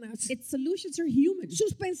humanas. Its solutions are human.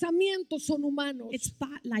 Sus pensamientos son humanos. Its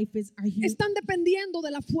thought life are human. Están dependiendo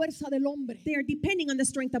de la fuerza del hombre. They are depending on the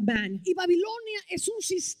strength of man. Y Babilonia es un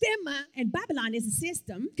sistema And Babylon is a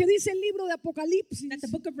system que dice el libro de Apocalipsis that the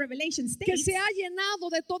book of Revelation que states se ha llenado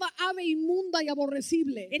de toda ave inmunda y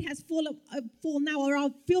aborrecible. it has full now are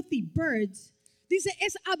all filthy birds. Dice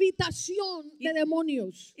es habitación de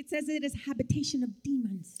demonios. It says it is habitation of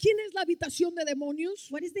demons. ¿Quién es la habitación de demonios?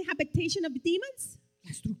 What is the habitation of demons? La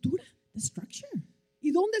estructura. The structure. ¿Y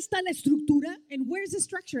dónde está la estructura? And where's the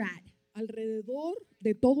structure at? Alrededor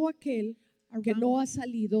de todo aquel que Around- no ha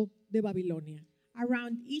salido de Babilonia.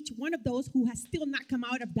 Around each one of those who has still not come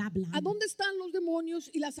out of Babylon. ¿A dónde están los demonios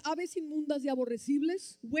y las aves inmundas y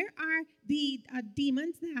aborrecibles? Where are the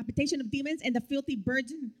demons, the habitation of demons, and the filthy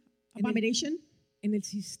birds and abomination? En el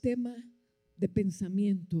sistema de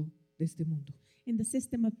pensamiento de este mundo. In the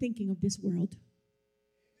system of thinking of this world.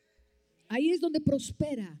 Ahí es donde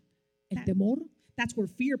prospera el That- temor, That's where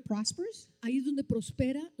fear prospers. ahí es donde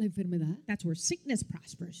prospera la enfermedad, That's where sickness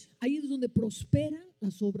prospers. ahí es donde prosperan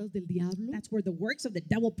las obras del diablo, That's where the works of the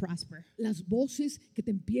devil prosper. las voces que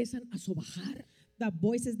te empiezan a sobajar. The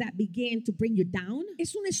voices that begin to bring you down.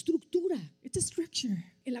 Es una estructura It's a structure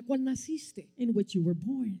en la cual naciste. in which you were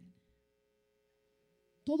born.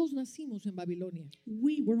 Todos nacimos en Babilonia.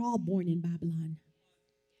 We were all born in Babylon.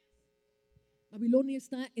 Babilonia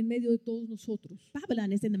está en medio de todos nosotros.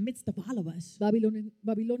 Babylon is in the midst of all of us.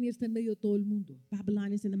 Babilonia está en medio de todo el mundo.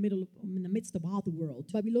 Babylon is in the midst of all the world.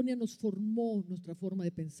 Babilonia nos formó nuestra forma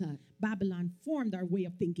de pensar. Babylon formed our way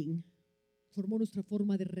of thinking. Formó nuestra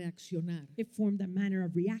forma de reaccionar. It formed our manner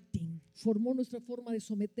of reacting. Formó nuestra forma de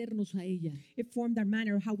someternos a ella. It formed our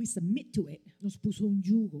manner of how we submit to it. Nos puso un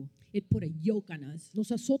yugo. It put a yoke on us.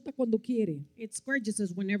 Nos azota cuando quiere. It scourges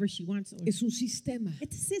us whenever she wants us. Es un sistema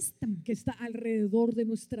It's a system que está alrededor de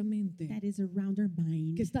nuestra mente, that is around our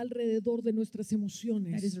mind, que está alrededor de nuestras that is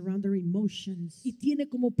emociones around our emotions, y tiene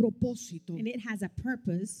como propósito and it has a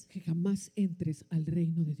purpose que jamás entres al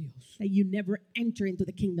reino de Dios. that you never enter into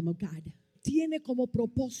the kingdom of God. Tiene como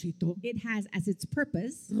propósito It has as its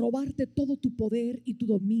purpose robarte todo tu poder y tu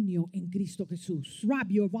dominio en Cristo Jesús. rob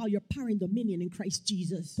you of all your power and dominion in Christ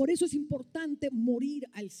Jesus. Por eso es importante morir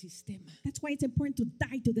al sistema That's why it's important to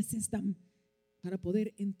die to the system para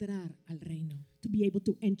poder entrar al reino. to be able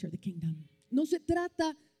to enter the kingdom. No se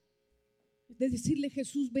trata de decirle,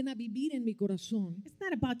 Jesús, ven a vivir en mi corazón. It's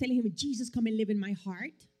not about telling him, Jesus, come and live in my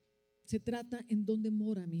heart. Se trata en dónde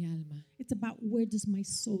mora mi alma. It's about where does my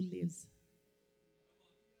soul live.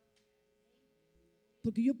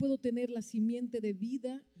 Porque yo puedo tener la simiente de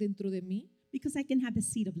vida dentro de mí Because I can have the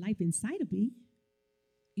seed of life inside of me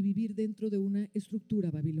y vivir dentro de una estructura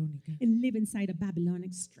babilónica. and live inside a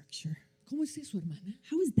Babylonic structure. ¿Cómo es eso, hermana?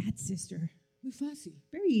 How is that, sister? Muy fácil.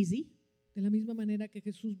 Very easy. De la misma manera que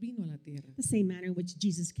Jesús vino a la tierra. The same manner in which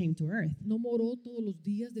Jesus came to earth. No moró todos los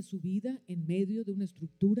días de su vida en medio de una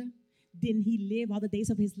estructura Didn't he live all the days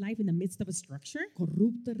of his life in the midst of a structure?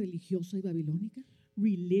 corrupta, religiosa y babilónica.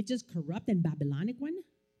 Religious, corrupt, and Babylonic one?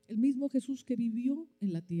 El mismo Jesús que vivió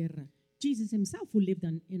en la tierra, Jesus himself, who lived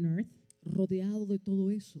in earth, rodeado de todo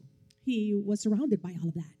eso, he was surrounded by all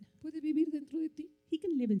of that. puede vivir dentro de ti, He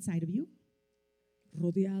can live inside of you,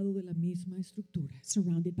 rodeado de la misma estructura.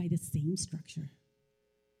 surrounded by the same structure.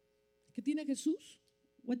 ¿Qué tiene Jesús?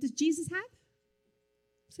 What does Jesus have?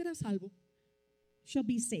 Será salvo Shall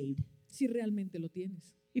be saved. si realmente lo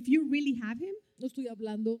tienes. If you really have him, No estoy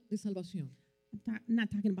hablando de salvación, I'm not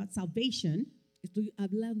talking about salvation. estoy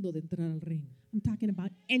hablando de entrar al reino. I'm talking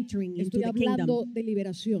about entering into Estoy the hablando kingdom. de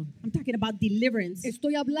liberación. I'm talking about deliverance.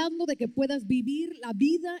 Estoy hablando de que puedas vivir la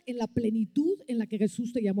vida en la plenitud en la que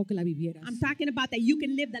Jesús te llamó que la vivieras. I'm talking about that you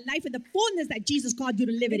can live the life in the fullness that Jesus called you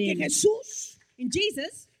to live it En in. que Jesús, In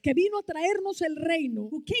Jesus, que vino a traernos el reino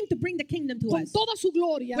who came to bring the kingdom to con us toda su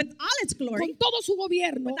gloria, with all its glory, con todo su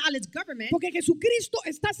gobierno, with all its government, porque Jesucristo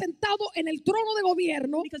está sentado en el trono de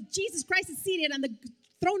gobierno. because Jesus Christ is seated on the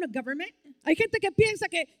throne of government. Hay gente que piensa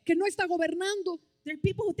que no está gobernando, There are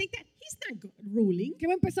people who think that he's not ruling, que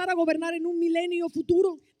va a empezar a gobernar en un milenio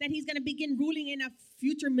futuro. that he's going to begin ruling in a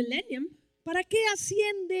future millennium. ¿Para qué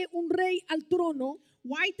asciende un rey al trono?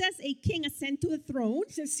 Why does a king ascend to the throne,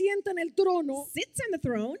 Se sienta en el trono sits on the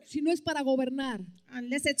throne, si no es para gobernar.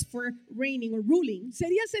 unless it's for reigning or ruling?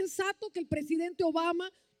 ¿Sería sensato que el presidente Obama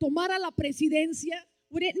tomara la presidencia,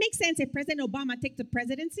 Would it make sense if President Obama take the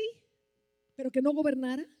presidency, pero que no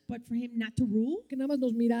gobernara? but for him not to rule, Que nada más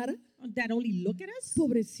nos mirara. that only look at us?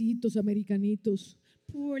 Pobrecitos americanitos.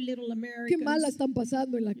 Poor little Qué Americans. mal la están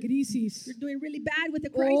pasando en la crisis. You're doing really bad with the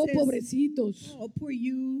Oh, crisis. pobrecitos. Oh, poor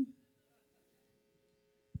you.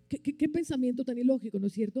 ¿Qué pensamiento tan ilógico, ¿no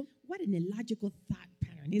es cierto? What an illogical thought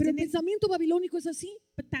pattern, Pero el isn't it? pensamiento babilónico es así.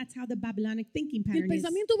 But that's how the Babylonic thinking Y el pattern is.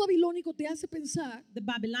 pensamiento babilónico te hace pensar The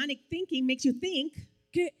Babylonic thinking makes you think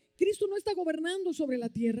que Cristo no está gobernando sobre la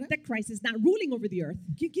tierra. that Christ is not ruling over the earth.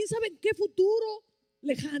 ¿Quién sabe en qué futuro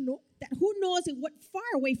lejano That who knows in what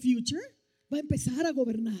faraway future va a empezar a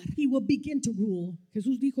gobernar? he will begin to rule.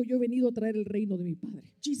 Jesús dijo, yo he venido a traer el reino de mi Padre.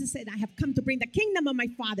 Jesus said, I have come to bring the kingdom of my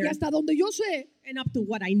Father. Y hasta donde yo sé, And up to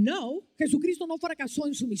what I know, Jesucristo no fracasó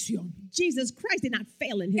en su misión. Jesus Christ did not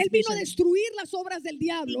fail in his Él vino a mission. destruir las obras del He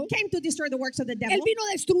diablo. came to destroy the works of the devil. Él vino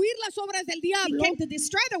a destruir las obras del He diablo. came to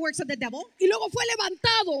destroy the works of the devil. Y luego fue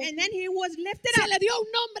levantado. And then he was lifted Se up. le dio un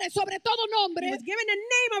nombre sobre todo He nombre. was given a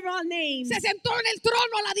name of all names. Se sentó en el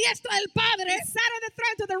trono a la diestra del Padre. He sat on the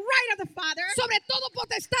throne to the right of the Father, Sobre todo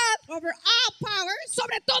potestad. over all powers,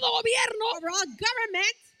 Sobre todo gobierno. over all government,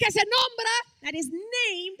 Que se nombra that is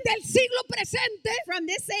named del siglo presente from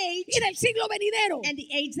this age y del siglo venidero. and the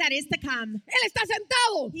age that is to come. Él está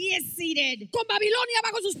sentado He is seated con Babilonia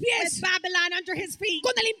bajo sus with pies. Babylon under his feet,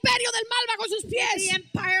 Con el imperio del mal bajo sus the pies.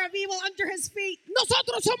 empire of evil under his feet.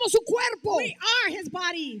 Nosotros somos su cuerpo. We are his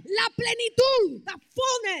body. La plenitud. The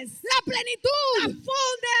fullness. La plenitud. The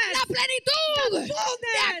fullness. La plenitud The fullness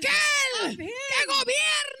de aquel of him que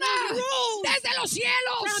gobierna who rules desde los from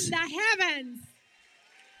cielos. the heavens.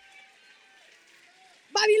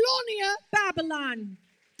 Babilonia Babylon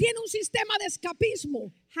tiene un sistema de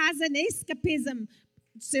escapismo. has an escapism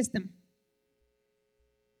system.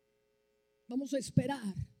 Vamos a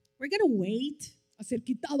esperar We're going to wait a ser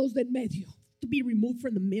quitados del medio. to be removed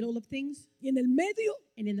from the middle of things. Y en el medio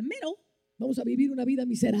And in the middle, Vamos a vivir una vida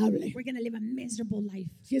miserable We're going to live a miserable life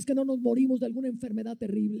si es que no nos morimos de alguna enfermedad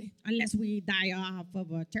terrible. unless we die off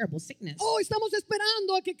of a terrible sickness. Oh, estamos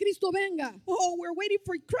esperando a que Cristo venga. Oh, we're waiting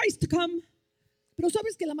for Christ to come. Pero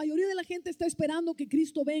sabes que la mayoría de la gente está esperando que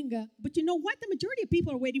Cristo venga But you know what? The majority of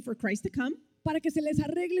people are waiting for Christ to come para que se les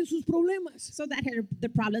arreglen sus problemas. so that the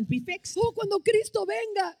problems be fixed. Oh, cuando Cristo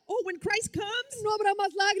venga, Oh, when Christ comes, no habrá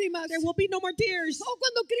más lágrimas. there will be no more tears. Oh,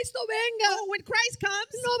 cuando Cristo venga, Oh, when Christ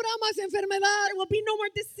comes, no habrá más enfermedad. there will be no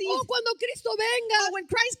more disease. Oh, cuando Cristo venga, Oh, when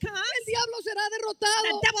Christ el comes, diablo será the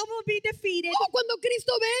derrotado. devil will be defeated. Oh, cuando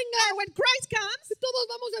Cristo venga, Or when Christ comes, todos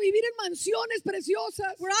vamos a vivir en mansiones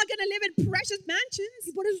preciosas. we're all going to live in precious Y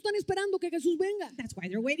mansions. por eso están esperando que Jesús venga. That's why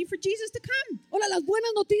they're waiting for Jesus to come. Ahora, las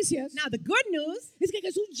buenas noticias Now, the good news es que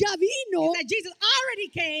Jesús ya vino is that Jesus already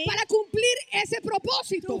came para cumplir ese to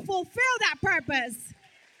propósito. fulfill that purpose.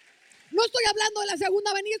 No estoy hablando de la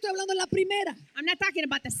segunda venida, estoy hablando de la primera. I'm not talking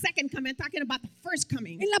about the second coming, I'm talking about the first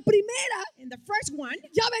coming. En la primera In the first one,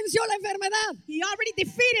 ya venció la enfermedad, he already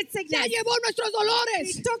defeated ya sickness. llevó nuestros He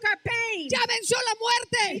dolores, took our pain. ya venció la He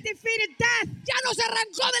muerte, defeated death. ya nos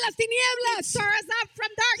arrancó de las tinieblas, Tore us up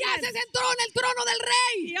from ya se darkness. sentó en el trono del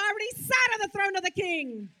rey. He already sat on the throne of the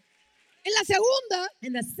king. En la segunda,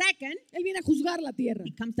 In the second, Él viene a juzgar la tierra.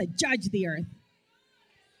 he comes to judge the earth.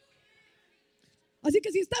 Así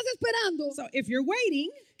que si estás esperando So if you're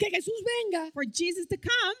waiting que Jesús venga for Jesus to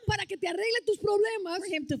come, para que te arregle tus problemas, for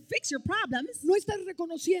him to fix your problems, no estás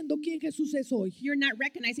reconociendo quién Jesús es hoy. you're not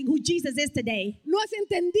recognizing who Jesus is today. No has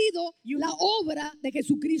entendido la obra de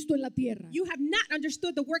Jesucristo en la tierra. You have not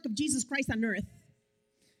understood the work of Jesus Christ on earth.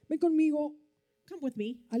 Ven conmigo Come with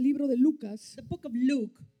me. al libro de Lucas, The book of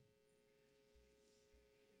Luke,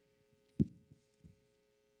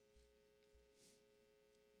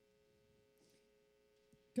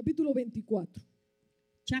 capítulo 24.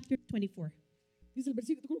 chapter 24. Dice el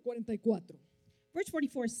versículo 44. Verse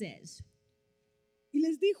 44 says, Y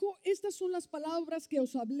les dijo, estas son las palabras que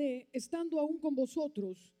os hablé, estando aún con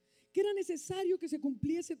vosotros, que era necesario que se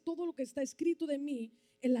cumpliese todo lo que está escrito de mí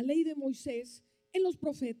en la ley de Moisés, en los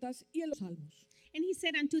profetas y en los salmos. And he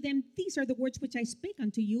said unto them, These are the words which I spake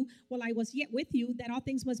unto you while I was yet with you, that all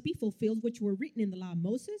things must be fulfilled which were written in the law of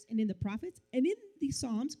Moses and in the prophets and in the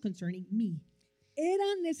Psalms concerning me.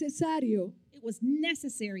 Era necesario It was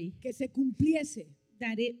necessary que se cumpliese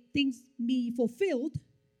that things be fulfilled,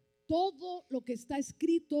 todo lo que está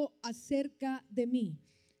escrito acerca de mí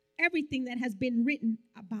everything that has been written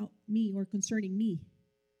about me or concerning me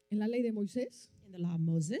en la ley de Moisés, in the law of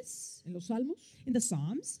Moses, en los salmos, in the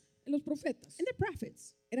Psalms, en los profetas. and the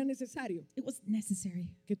prophets. Era necesario It was necessary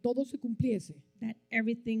que todo se cumpliese. that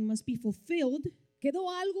everything must be fulfilled. ¿Quedó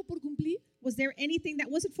algo por cumplir? Was there anything that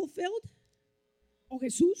wasn't fulfilled? ¿O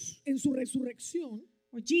Jesús en su resurrección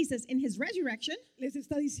Or Jesus in his resurrection les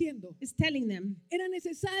está diciendo, is telling them, era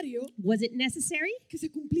necesario was it necessary que se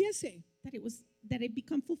cumpliese that it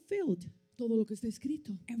become fulfilled? todo lo que está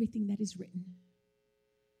escrito Everything that is written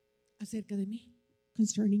acerca de mí?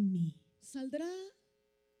 concerning me. ¿Saldrá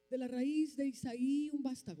de la raíz de Isaí un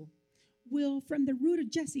vástago? Will from the root of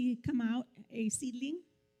Jesse come out a seedling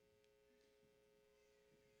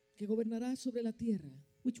Que gobernará sobre la tierra,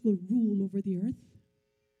 which will rule over the earth,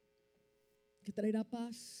 que traerá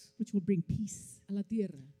paz which will bring peace a la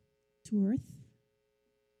tierra. to earth?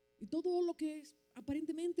 Y todo lo que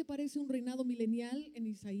aparentemente parece un reinado milenial en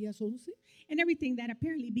Isaías 11. And everything that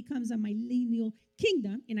apparently becomes a millennial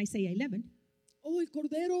kingdom in Isaiah 11. Oh, el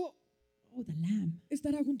cordero Oh, the lamb.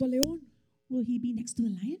 estará junto al león. Will he be next to the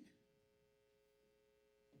lion?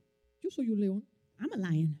 Yo soy un león. I'm a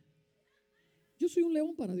lion. Yo soy un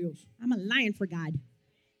león para Dios. I'm a lion for God.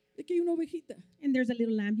 Y aquí hay una ovejita And there's a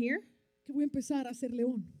little lamb here. que voy a empezar a ser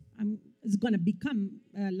león. Is going to become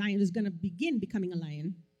a lion, is going to begin becoming a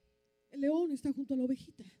lion. El león está junto a la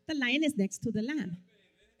ovejita. The lion is next to the lamb.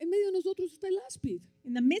 En medio de nosotros está el áspid.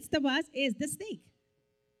 In the midst of us is the snake.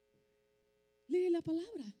 Lee la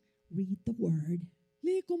palabra. Read the word.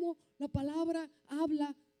 Lee cómo la palabra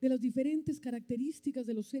habla de las diferentes características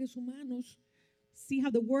de los seres humanos See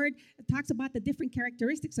how the word talks about the different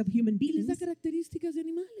characteristics of human y les da beings, características de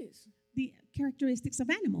animales. the characteristics of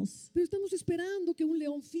animals. Pero estamos esperando que un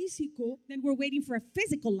león físico Then we're waiting for a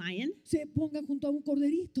physical lion se ponga junto a un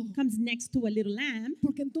corderito, comes next to a little lamb,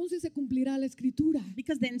 porque entonces se cumplirá la escritura.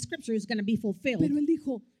 because then scripture is going to be fulfilled. Pero él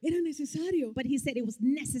dijo, era necesario But he said it was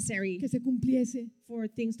necessary que se cumpliese for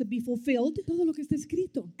things to be fulfilled, todo lo que está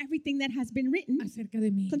escrito everything that has been written acerca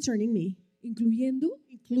de mí, concerning me, incluyendo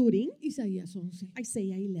including Isaías 11,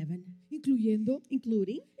 Isaiah 11, incluyendo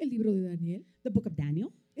including el libro de Daniel. the book of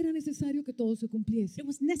Daniel. Era necesario que todo se cumpliese. It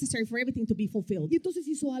was necessary for everything to be fulfilled. Y entonces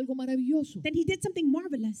hizo algo maravilloso. Then he did something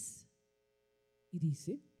marvelous. Y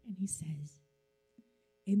dice, And he says,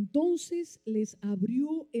 entonces les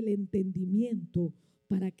abrió el entendimiento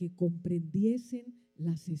para que comprendiesen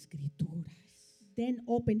las escrituras. then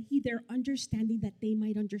open he their understanding that they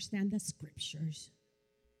might understand the scriptures.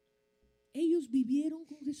 Ellos vivieron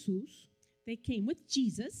con Jesús, They came with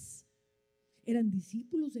Jesus. eran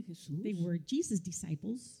discípulos de Jesús, They were Jesus'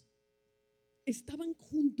 disciples. estaban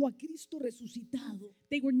junto a Cristo resucitado.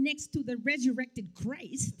 They were next to the resurrected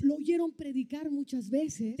Christ. Lo oyeron predicar muchas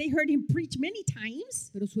veces, They heard him preach many times,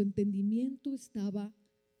 pero su entendimiento estaba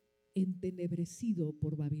entenebrecido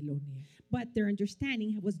por Babilonia. but their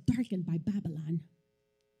understanding was darkened by Babylon.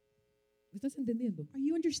 ¿Me estás entendiendo? Are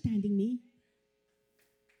you understanding me?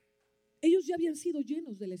 Ellos ya habían sido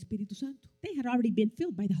llenos del Espíritu Santo. They had already been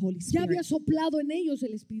filled by the Holy Ya había Spirit. soplado en ellos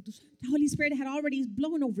el Espíritu Santo. The Holy Spirit had already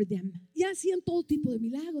blown over them, Ya hacían todo tipo de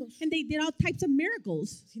milagros. and they did all types of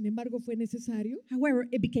miracles. Sin embargo, fue necesario However,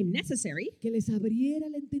 it became necessary que les abriera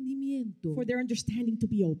el entendimiento for their understanding to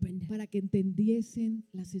be opened, para que entendiesen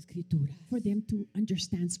las Escrituras. for them to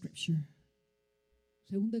understand Scripture.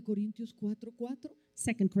 2 Corintios 4:4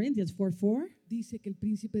 2 Corinthians 4:4 dice que el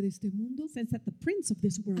príncipe de este mundo says that the prince of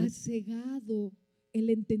this ha world cegado el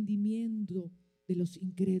entendimiento de los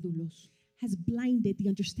incrédulos. has blinded the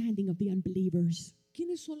understanding of the unbelievers.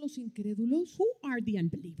 ¿Quiénes son los incrédulos? Who are the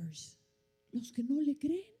unbelievers? Los que no le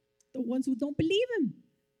creen. The ones who don't believe him.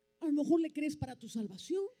 A lo mejor le crees para tu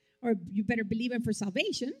salvación, Or you better believe him for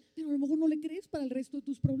salvation, pero a lo mejor no le crees para el resto de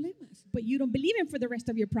tus problemas. but you don't believe him for the rest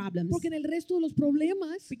of your problems. Porque en el resto de los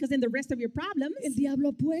problemas, Because in the rest of your problems, el diablo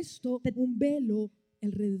ha puesto un velo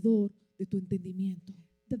alrededor de tu entendimiento.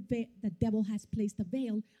 the devil has placed a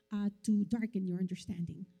veil to darken your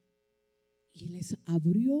understanding. Y les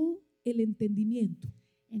abrió el entendimiento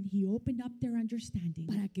And he opened up their understanding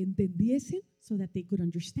para que entendiesen so that they could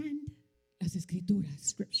understand las escrituras.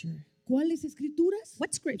 Scripture. ¿Cuáles escrituras?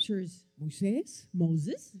 What scriptures? Moisés,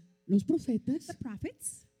 Moses, los profetas, the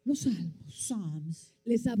prophets, los salmos. Psalms.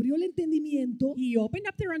 Les abrió el entendimiento He opened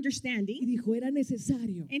up their y understanding, dijo, era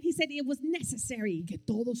necesario and he said it was necessary que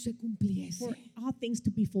todo se cumpliese. for all things to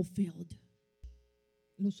be fulfilled.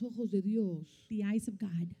 Los ojos de Dios, The eyes of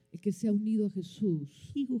God, el que se ha unido a Jesús,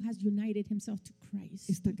 he who has united himself to Christ,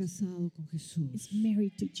 está casado con Jesús. is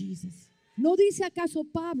married to Jesus. ¿No dice acaso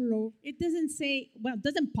Pablo It doesn't say, well,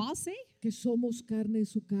 doesn't Paul say que somos carne de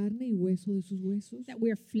su carne y hueso de sus huesos? that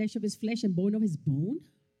we're flesh of his flesh and bone of his bone?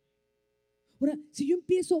 Ahora, si yo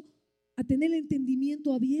empiezo a tener el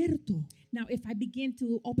entendimiento abierto Now, if I begin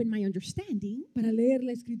to open my understanding para leer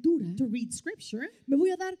la escritura, to read scripture, me voy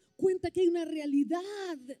a dar cuenta que hay una realidad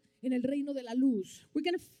en el reino de la luz,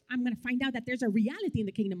 I'm gonna find out that there's a reality in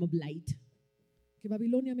the kingdom of light. que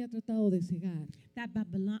Babilonia me ha tratado de cegar. That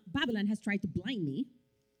Babylon has tried to blind me.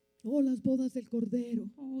 Oh, las bodas del Cordero.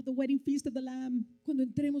 Oh, the wedding feast of the Lamb. Cuando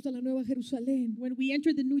entremos a la Nueva Jerusalén When we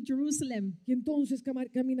enter the New Jerusalem, y entonces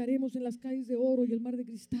caminaremos en las calles de oro y el mar de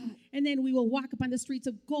cristal. and then we will walk upon the streets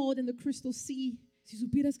of gold and the crystal sea. Si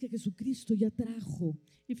supieras que Jesucristo ya trajo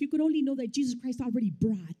If you could only know that Jesus Christ already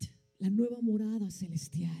brought la nueva morada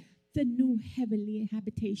celestial. the new heavenly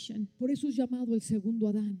habitation. Por eso es llamado el segundo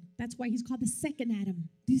Adán. That's why he's called the second Adam.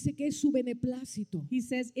 Dice que es su beneplácito, He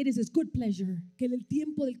says it is his good pleasure que en el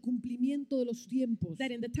tiempo del cumplimiento de los tiempos,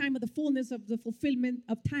 that in the time of the fullness of the fulfillment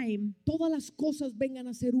of time, todas las cosas vengan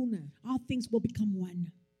a ser una. all things will become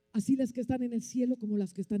one. Así las que están en el cielo como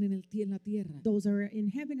las que están en la tierra. Those are in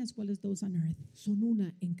heaven as well as those on earth Son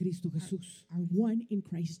una en Cristo Jesús. are one in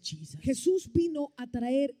Christ Jesus. Jesús vino a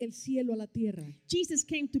traer el cielo a la tierra. Jesus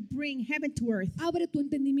came to bring heaven to earth. Abre tu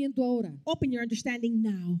entendimiento ahora. Open your understanding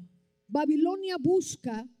now. Babilonia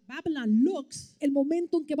busca Babylon looks el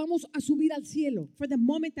momento en que vamos a subir al cielo. for the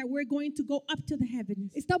moment that we're going to go up to the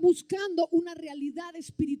heavens. Está buscando una realidad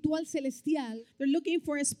espiritual celestial They're looking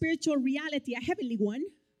for a spiritual reality, a heavenly one,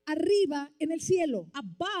 arriba en el cielo.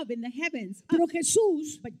 above in the heavens. Pero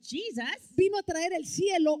Jesús But Jesus vino a traer el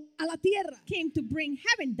cielo a la tierra. came to bring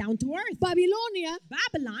heaven down to earth. Babilonia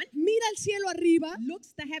Babylon mira el cielo arriba.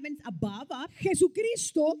 looks the heavens above up.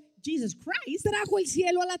 Jesucristo Jesus Christ trajo el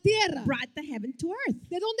cielo a la tierra. brought the heaven to earth.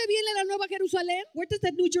 ¿De dónde viene la Nueva Jerusalén? Where does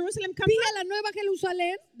the New Jerusalem come Vi from? a la Nueva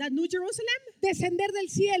Jerusalén The New Jerusalem? descender del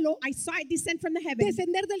cielo, I saw it descend from the heavens.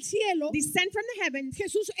 descender del cielo. Descend from the heavens.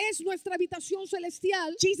 Jesús es nuestra habitación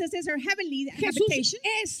celestial. Jesus is our heavenly Jesús habitation.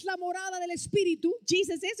 es la morada del Espíritu.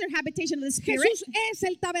 Jesus is our habitation of the Spirit. Jesús es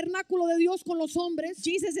el tabernáculo de Dios con los hombres.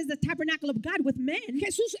 Jesus is the tabernacle of God with men.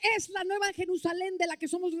 Jesús es la Nueva Jerusalén de la que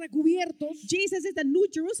somos recubiertos. Jesus is the New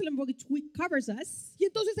Jerusalem which covers us. Y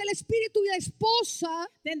entonces el Espíritu y la esposa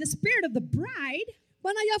Then the spirit of the bride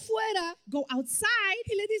van allá afuera go outside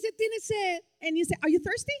y le dice, ¿tienes sed? and you say, are you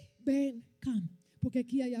thirsty? Ven. Come. Porque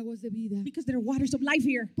aquí hay aguas de vida. Because there are waters of life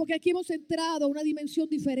here. Porque aquí hemos entrado a una dimensión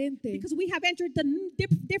diferente. Because we have entered the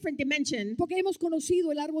different dimension. Porque hemos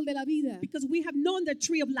conocido el árbol de la vida. Because we have known the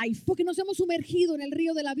tree of life. Porque nos hemos sumergido en el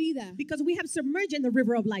río de la vida. Because we have submerged in the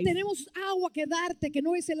river of life. Tenemos agua que darte que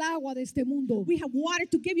no es el agua de este mundo. We have water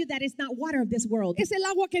to give you that is not water of this world. Es el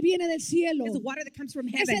agua que viene del cielo. It's the water that comes from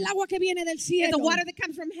Es heaven. el agua que viene del It's cielo. the water that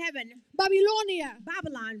comes from heaven. Babilonia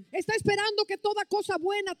Babylon está esperando que toda cosa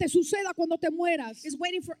buena te suceda cuando te mueras. is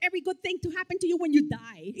waiting for every good thing to happen to you when you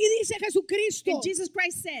die. Y dice Jesucristo, And Jesus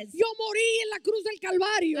Christ says, yo morí en la cruz del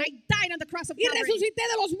Calvario I died on the cross of y Calvary, resucité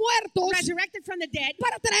de los muertos resurrected from the dead,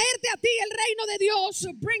 para traerte a ti el reino de Dios,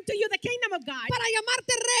 to bring to you the kingdom of God, para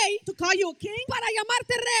llamarte rey, to call you a king, para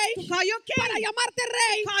llamarte rey, to call you a king, para llamarte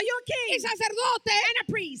rey to call you a y king sacerdote. and a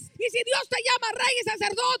priest. Y si Dios te llama rey y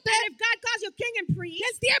sacerdote, And if God calls you king and priest,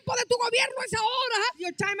 el tiempo de tu gobierno es ahora,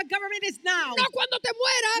 your time of government is now, no cuando te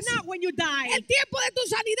mueras. not when you die. El tiempo de tu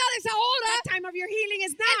sanidad es ahora. The time of your healing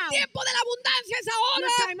is El now. tiempo de la abundancia es Your ahora.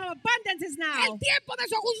 time of abundance is now. El tiempo de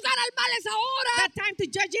sojuzgar al mal es ahora. That time to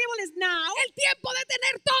judge evil is now. El tiempo de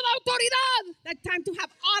tener toda autoridad. That time to have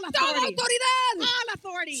all Toda authority. autoridad All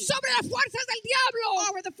authority sobre las fuerzas del diablo.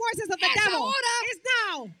 over the forces of the Es devil ahora. is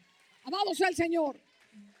now. Alabado sea el Señor.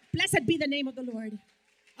 Blessed be the name of the Lord.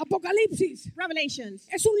 Apocalipsis Revelations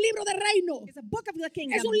es un libro de reino. is a book of the Es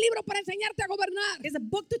kingdom. un libro para enseñarte a gobernar. It's a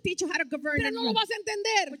book to teach you how to govern, Pero and no lo rule. vas a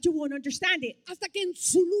entender But you won't understand it hasta que en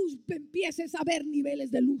su luz empieces a ver niveles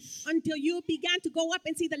de luz. until you began to go up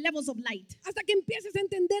and see the levels of light. Hasta que empieces a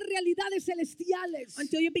entender realidades celestiales.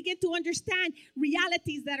 Until you begin to understand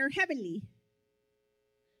realities that are heavenly.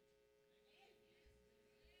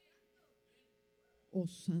 Oh,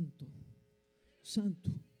 santo,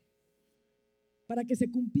 santo. Para que se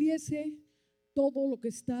cumpliese todo lo que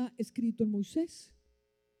está escrito en Moisés,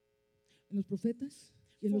 en los profetas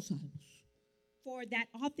y en los salmos. For that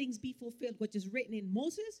all things be fulfilled, which is written in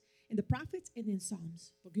Moses, in the prophets, and in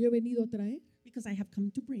Psalms. Porque yo he venido a traer Because I have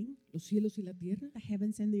come to bring los cielos y la tierra, the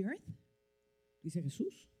heavens and the earth. dice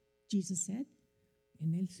Jesús, Jesus said,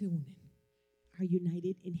 en Él se unen. are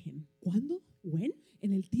united in him. ¿Cuándo? When?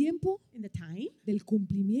 En el tiempo In the time del of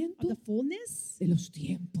cumplimiento the fullness de los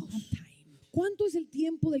tiempos. of time. ¿Cuánto es el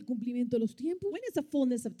tiempo del cumplimiento de los tiempos? When is the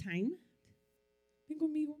fullness of time? Ven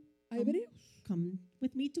conmigo a Hebreos, Come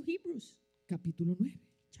with me to Hebrews capítulo 9,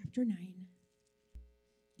 chapter 9,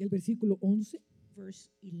 y el versículo 11. verse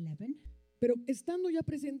 11. Pero estando ya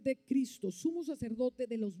presente Cristo, sumo sacerdote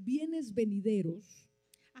de los bienes venideros,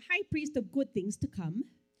 A high priest of good things to come,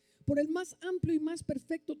 por el más amplio y más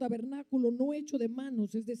perfecto tabernáculo no hecho de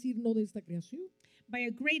manos, es decir, no de esta creación, by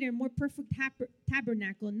a greater and more perfect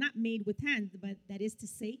tabernacle, not made with hands, but that is to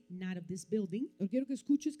say, not of this building. yo quiero que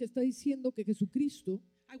escuches que está diciendo que Jesucristo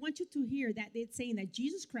I want you to hear that it's saying that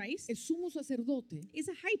Jesus Christ es sumo sacerdote is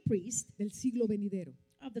a high priest del siglo venidero,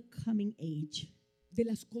 of the coming age, de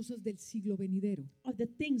las cosas del siglo venidero. of the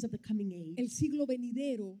things of the coming age. El siglo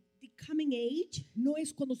venidero The coming age no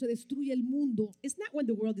es cuando se destruye el mundo is not when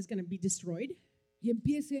the world is going to be destroyed y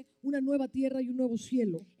empiece una nueva tierra y un nuevo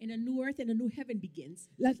cielo. and a new earth and a new heaven begins.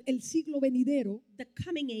 El siglo venidero The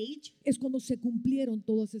coming age es cuando se cumplieron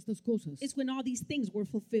todas estas cosas. is when all these things were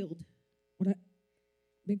fulfilled. Ahora,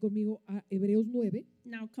 ven conmigo a Hebreos 9,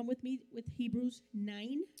 Now come with me with Hebrews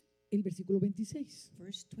 9, el versículo 26.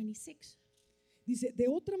 verse 26. Dice, de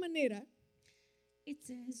otra manera, It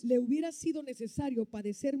says, le hubiera sido necesario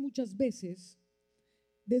padecer muchas veces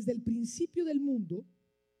desde el principio del mundo,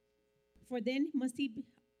 for then must he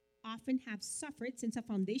often have suffered since the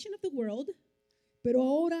foundation of the world, pero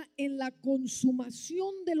ahora en la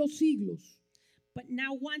consumación de los siglos. but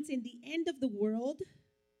now once in the end of the world,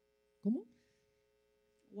 ¿Cómo?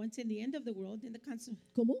 once in the end of the world, in the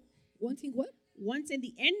 ¿Cómo? Once in what? once in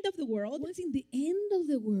the end of the world, Once in the end of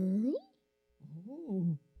the world.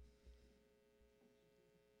 Oh.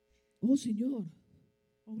 Oh, Señor,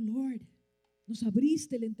 oh Lord, nos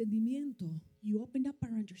abriste el entendimiento you opened up our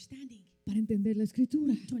understanding para entender la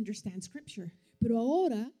escritura. to understand scripture. Pero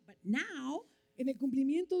ahora, But now, en el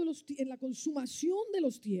cumplimiento de en la consumación de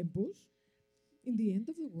los tiempos, in the end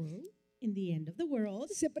of the world, in the end of the world,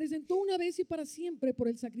 se presentó una vez y para siempre por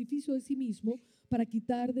el sacrificio de sí mismo para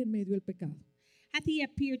quitar de en medio el pecado. hath he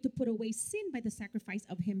appeared to put away sin by the sacrifice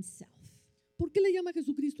of himself. ¿Por qué le llama a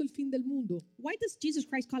Jesucristo el fin del mundo? Why does Jesus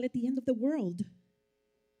Christ call it the end of the world?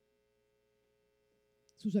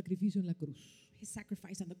 Su sacrificio en la cruz. His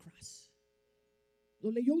sacrifice on the cross.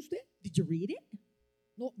 ¿Lo leyó usted? Did you read it?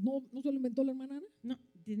 No se lo inventó la hermana Ana. No,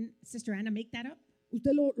 didn't Sister Anna make that up?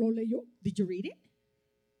 ¿Usted lo leyó? Did you read it?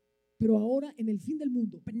 Pero ahora, en el fin del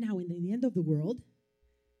mundo, But now in the end of the world,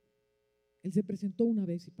 Él se presentó una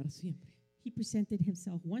vez y para siempre. He presented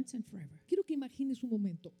himself once and forever. Quiero que imagines un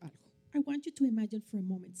momento algo. I want you to imagine for a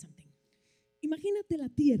moment something. Imagínate la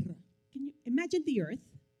tierra Can you imagine the earth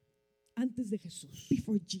antes de Jesús.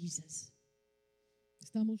 before Jesus?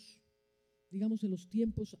 Estamos, digamos, en los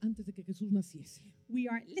tiempos antes de que Jesús naciese. We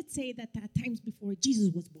are, let's say that at times before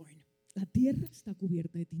Jesus was born, La tierra está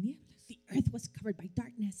cubierta de tinieblas. the earth was covered by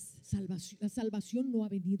darkness. La salvación no ha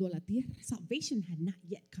venido a la tierra. Salvation had not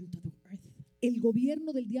yet come to the earth. El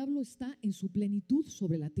gobierno del diablo está en su plenitud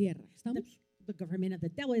sobre la tierra. The, ¿Estamos? the government of the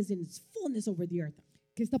devil is in its fullness over the earth.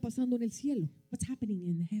 ¿Qué está pasando en el cielo? What's happening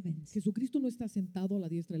in the heavens? Jesucristo no está sentado a la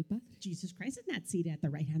diestra del Padre. Jesus Christ is not seated at the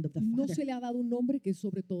right hand of the No Father. se le ha dado un nombre que es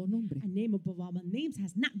sobre todo nombre. A name above all names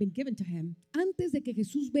has not been given to him. Antes de que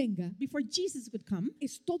Jesús venga, Before Jesus would come,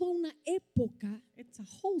 es toda una época it's a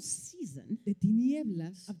whole season de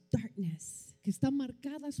tinieblas of darkness que están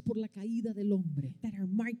marcadas por la caída del hombre. that are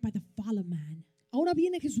marked by the fall of man. Ahora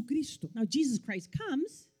viene Jesucristo, Now Jesus Christ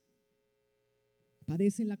comes,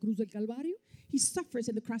 padece en la cruz del Calvario, he suffers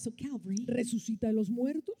in the cross of Calvary, resucita de los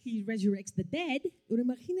muertos. he resurrects the dead, Pero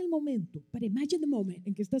imagina el momento but imagine the moment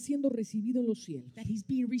en que está siendo recibido en los cielos. that he's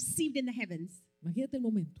being received in the heavens. Imagínate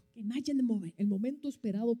Imagine the moment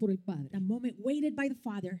esperado por el Padre, waited by the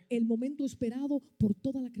Father, el momento esperado por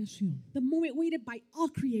toda la creación, the moment waited by all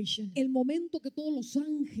creation, el momento que todos los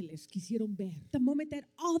ángeles quisieron ver, the moment that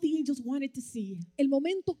all the angels wanted to see, el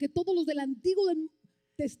momento que todos los del Antiguo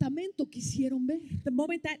Testamento quisieron ver, the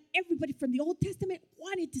moment that everybody from the Old Testament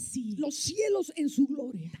wanted to see, los cielos en su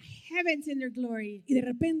gloria. heavens in their glory. Y de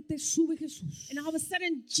repente sube Jesús, And all of a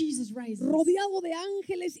sudden, Jesus rises, rodeado de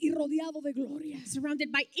ángeles y rodeado de gloria.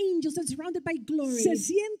 surrounded by angels and surrounded by glory. Se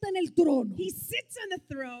sienta en el trono, He sits on the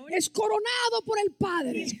throne. es coronado por el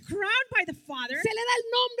Padre, He's crowned by the Father. se le da el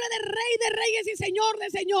nombre de Rey de Reyes y Señor de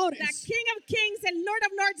The Señores. King of Kings and Lord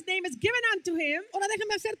of Lords name is given unto him. Ahora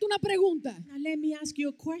déjame hacerte una pregunta. Now let me ask you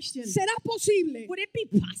a question. ¿Será posible Would it be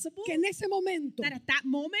possible que en ese momento, that at that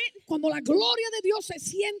moment, cuando la gloria de Dios se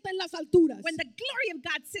sienta en las alturas, when the glory of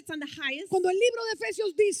God sits on the highest, cuando el libro de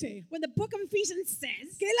Efesios dice when the book of Ephesians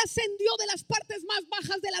says que Él ascendió de las partes más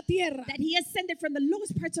bajas de la tierra that he ascended from the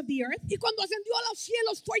lowest parts of the earth, y cuando ascendió a los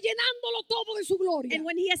cielos fue llenándolo todo de su gloria? and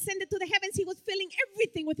when he ascended to the heavens, he was filling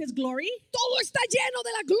everything with his glory. Todo está lleno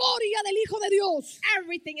de la gloria del Hijo de Dios.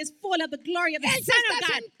 Everything is full of the glory of the Él se Son está of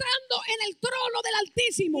God. sentando en el trono del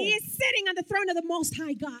Altísimo. He is sitting on the throne of the Most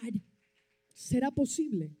High God. ¿Será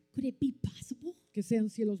posible Could it be possible que sean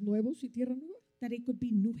cielos nuevos y tierra nueva? that it could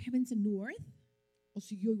be new heavens and new earth? ¿O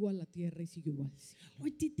siguió igual la tierra y siguió igual el cielo? Or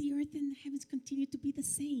did the earth and the heavens continue to be the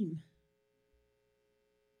same?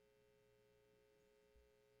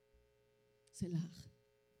 Selah.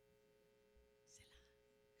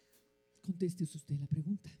 Conteste usted la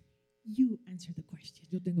pregunta. You answer the question.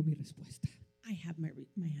 Yo tengo mi respuesta. I have my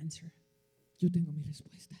answer. Yo tengo mi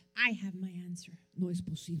respuesta. I have my answer. No es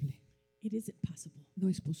posible. It isn't possible. No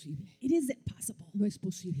es posible. It isn't possible. No es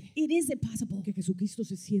posible It isn't possible que Jesucristo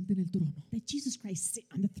se siente en el trono, that Jesus Christ sit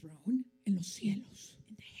on the throne en los cielos,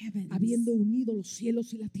 in the heavens, habiendo unido los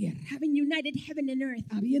cielos y la tierra, having united heaven and earth,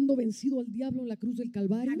 habiendo vencido al diablo en la cruz del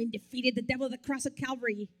Calvario, having defeated the devil at the cross of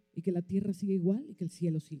Calvary, y que la tierra sigue igual y que el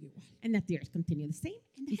cielo sigue igual. and that the earth continue the same,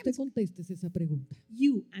 and the Usted heavens. conteste esa pregunta.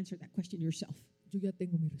 You answer that question yourself. Yo ya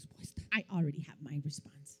tengo mi respuesta. I already have my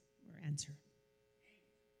response or answer.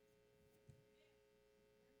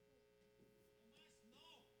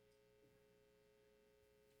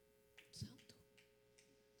 Santo.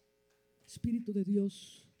 Espíritu de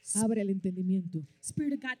Dios, abre el entendimiento.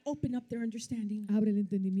 Spirit of God, open up their understanding. Abre el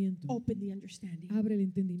entendimiento. Open the understanding. Abre el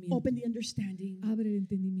entendimiento. Open the understanding. Abre el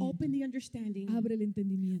entendimiento. Open the understanding. Abre el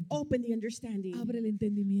entendimiento. Open the understanding. Abre el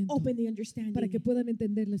entendimiento. Open the understanding. Para que puedan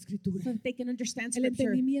entender la So escritura. that they can understand El scripture.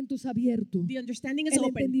 entendimiento es abierto. The understanding is El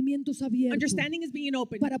open. entendimiento es abierto Understanding is being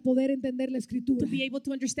open para poder entender la escritura, to be able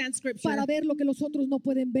to understand scripture, para ver lo que los otros no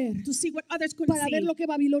pueden ver, to see what others couldn't para see, ver lo que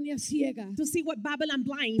Babilonia ciega, to see what Babylon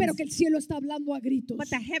blinds, pero que el cielo está hablando a gritos. but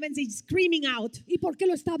the heavens is screaming out. ¿Y por qué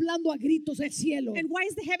lo está hablando a gritos el cielo? And why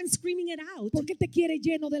is the heaven screaming it out? Porque te quiere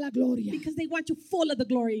lleno de la gloria. Because they want you full of the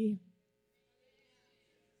glory.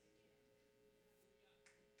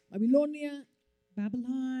 Babilonia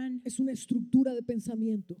Babylon es una estructura de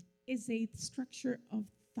pensamiento. is a structure of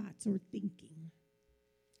thoughts or thinking.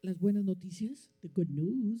 Las buenas noticias The good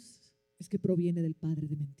news es que proviene del padre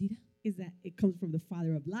de mentira, is that it comes from the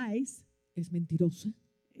father of lies. es mentirosa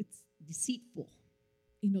It's deceitful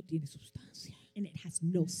y no tiene sustancia. and it has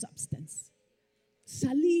no substance.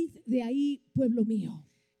 Salid de ahí, pueblo mío,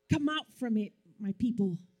 Come out from it, my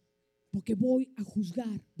people, porque voy a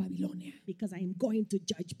juzgar Babilonia. because I am going to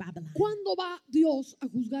judge Babylon. ¿Cuándo va Dios a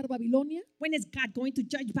juzgar Babilonia? When is God going to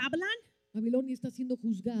judge Babylon? Babilonia está siendo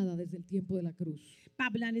juzgada desde el tiempo de la cruz.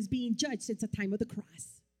 Babylon is being judged since the time of the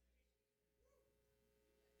cross.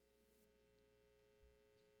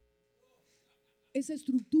 Esa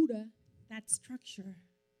estructura That structure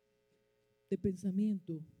de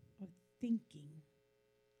pensamiento of thinking,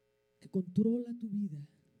 que controla tu vida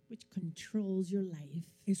which controls your life,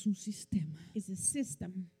 es un sistema is a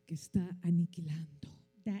system que está aniquilando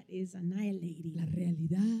that is annihilating la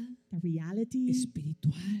realidad the reality,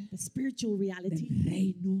 espiritual the spiritual del reality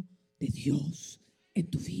reino de Dios en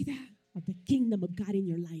tu vida. of the kingdom of God in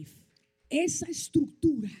your life. Esa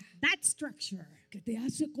estructura That structure que te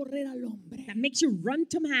hace correr al hombre, that makes you run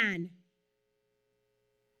to man,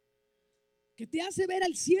 que te hace ver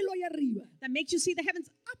al cielo allá arriba, that makes you see the heavens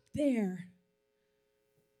up there.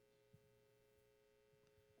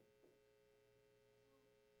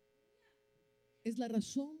 es la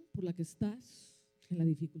razón por la que estás en la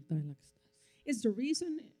dificultad en la que estás. Is the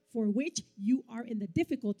reason for which you are in the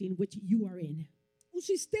difficulty in which you are in. Un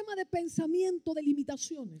sistema de pensamiento de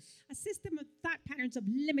limitaciones. A system of thought patterns of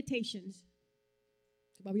limitations.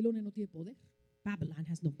 Babilonia no tiene poder, Babylon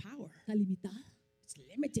has no power. está limitada It's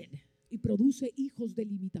limited. y produce hijos de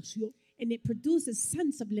limitación. And it produces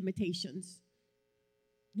sons of limitations.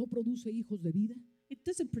 No produce hijos de vida, It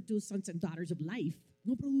doesn't produce sons and daughters of life.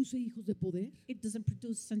 no produce hijos de poder. It doesn't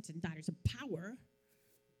produce sons and daughters of power.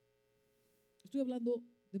 Estoy hablando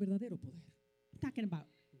de verdadero poder, I'm talking about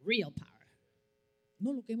real power.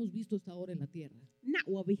 no lo que hemos visto hasta ahora en la tierra. Not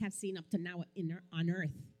what we have seen up to now on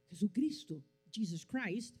earth. Jesucristo Jesus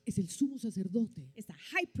Christ es el sumo sacerdote is the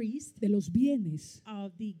high priest de los bienes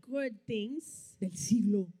of the good things del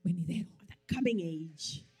siglo venidero. of the coming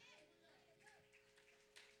age.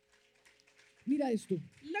 Mira esto.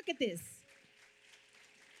 Look at this.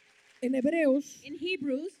 En Hebreos In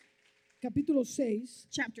Hebrews capítulo 6,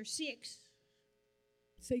 chapter 6,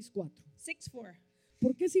 6:4. 6:4.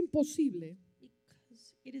 Porque es imposible,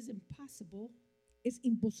 Because it is impossible. es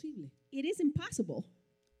imposible It is impossible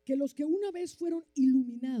que los que una vez fueron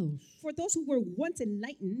iluminados for those who were once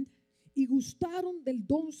enlightened y gustaron del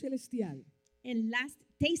don celestial and last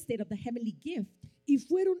tasted of the heavenly gift y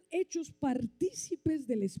fueron hechos partícipes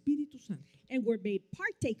del Espíritu Santo and were made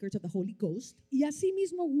partakers of the Holy Ghost y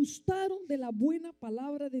asimismo gustaron de la buena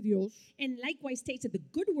palabra de Dios and likewise tasted the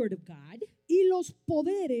good word of God y los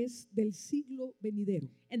poderes del siglo venidero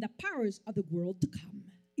and the powers of the world to come.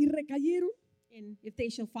 y recayeron, And if they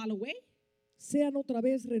shall fall away, sean otra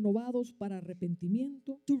vez renovados para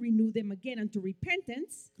arrepentimiento, to renew them again unto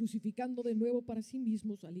repentance, crucificando de nuevo para sí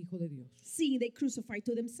mismos al Hijo de Dios. seeing they crucify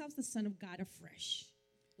to themselves the Son of God afresh.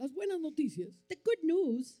 Las buenas noticias The good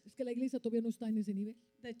news, es que la iglesia todavía no está en ese nivel,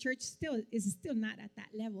 the church is still not at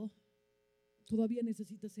that level. todavía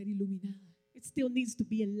necesita ser iluminada, It still needs to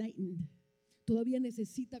be enlightened. todavía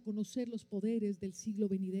necesita conocer los poderes del siglo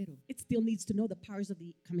venidero, It still needs to know the powers of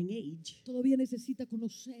the coming age. todavía necesita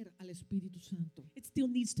conocer al Espíritu Santo. It still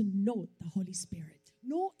needs to know the Holy Spirit.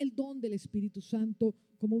 No el don del Espíritu Santo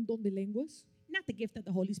como un don de lenguas, Not the gift of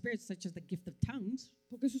the Holy Spirit, such as the gift of tongues,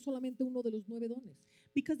 porque eso es solamente uno de los 9 dones.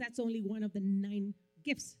 because that's only one of the 9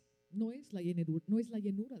 gifts. No es la llenura, no es la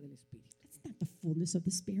llenura del Espíritu. That's not the fullness of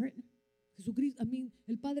the Spirit. Jesucristo,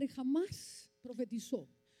 el Padre jamás profetizó.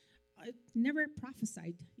 Never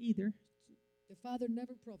prophesied either. The Father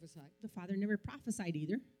never prophesied The Father never prophesied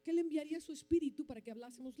either que Él enviaría su Espíritu para que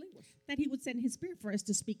hablásemos lenguas. that He would send His Spirit for us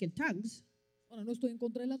to speak in tongues. Ahora, no estoy en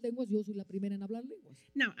contra de las lenguas, yo soy la primera en hablar lenguas.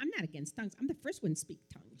 Now, I'm not against tongues. I'm the first one to speak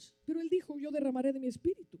tongues. Pero Él dijo, yo derramaré de mi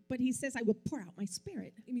Espíritu But He says, I will pour out my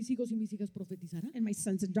Spirit, y mis hijos y mis hijas profetizarán and my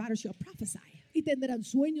sons and daughters shall prophesy, y tendrán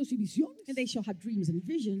sueños y visiones. and they shall have dreams and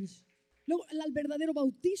visions. Luego, el verdadero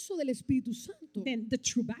bautizo del Espíritu Santo Then the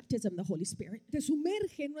true baptism of the Holy Spirit te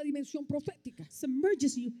sumerge en una dimensión profética.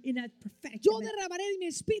 submerges you in a prophetic Yo dimension. derramaré de mi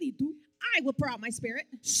Espíritu I will pour out my Spirit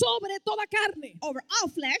sobre toda carne, over all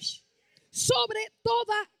flesh, sobre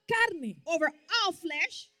toda carne. over all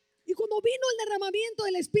flesh. Y cuando vino el derramamiento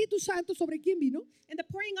del Espíritu Santo, ¿sobre quién vino? And the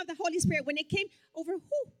pouring of the Holy Spirit, when it came, over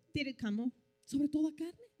who did it come? Sobre toda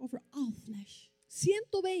carne. Over all flesh.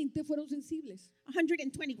 120 fueron sensibles.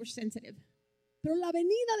 120 were sensitive. Pero la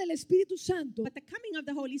venida del Espíritu Santo But the coming of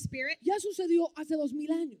the Holy Spirit, ya sucedió hace 2000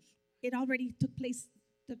 años. it already took place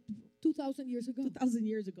 2000 years ago. 2,000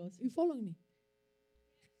 years ago. You following me?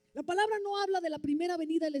 La palabra no habla de la primera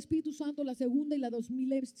venida del Espíritu Santo, la segunda y la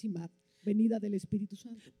 2000ª venida del Espíritu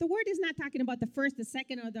Santo. The word is not talking about the first, the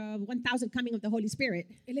second, or the 1,000 coming of the Holy Spirit.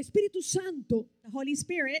 El Espíritu Santo The Holy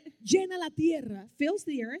Spirit llena la tierra fills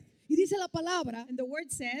the earth, y dice la palabra and the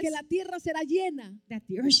word says que la tierra será llena that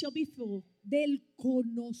the earth shall be full del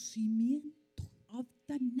conocimiento of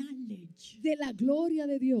the knowledge image de la gloria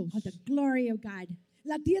de Dios. of the glory of God.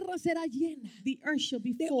 La tierra será llena The earth shall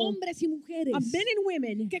be de full hombres y mujeres of men and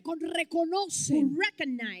women que who reconocen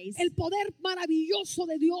recognize el poder maravilloso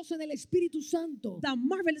de Dios en el Espíritu Santo, the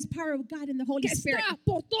marvelous power of God in the Holy que Spirit, está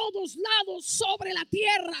por todos lados sobre la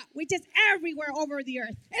tierra, which is everywhere over the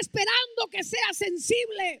earth, esperando que seas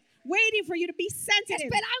sensible, waiting for you to be sensitive,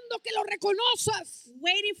 esperando que lo reconozcas,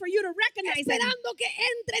 waiting for you to recognize Him, esperando que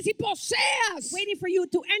entres y poseas waiting for you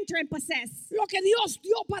to enter and possess lo que Dios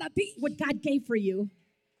dio para ti. what God gave for you.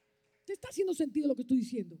 ¿Te está haciendo sentido lo que estoy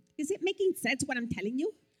diciendo? Is it making sense what I'm telling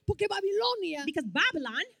you? Porque Babilonia, Because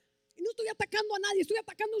Babylon, y no estoy atacando a nadie, estoy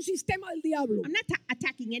atacando un sistema del diablo. I'm not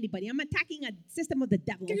attacking anybody. I'm attacking a system of the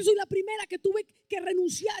devil. Que yo soy la primera que tuve que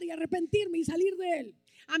renunciar y arrepentirme y salir de él.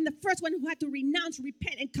 I'm the first one who had to renounce,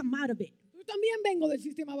 repent, and come out of it. Yo también vengo del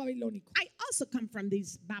sistema babilónico. I also come from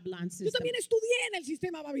this Babylon Yo system. también estudié en el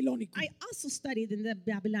sistema babilónico. I also studied in the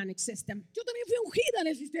Babylonic system. Yo también fui ungida en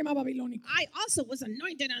el sistema babilónico. I also was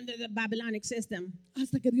anointed under the Babylonic system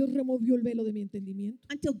Hasta que Dios removió el velo de mi entendimiento.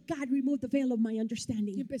 until God removed the veil of my Y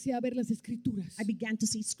understanding. empecé a ver las escrituras I began to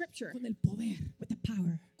see scripture con el poder, with the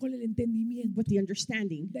power, con el entendimiento with the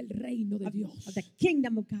understanding del reino de Dios. of the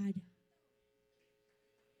kingdom of God.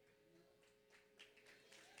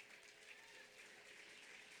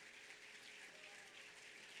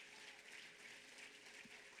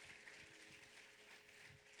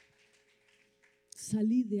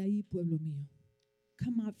 Salí de ahí, pueblo mío,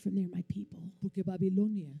 Come out from there, my people, porque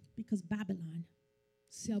Babilonia because Babylon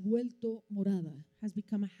se ha vuelto morada has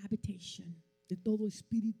become a habitation de todo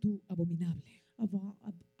espíritu abominable, of all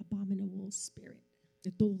abominable spirit,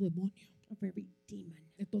 de todo demonio, of every demon,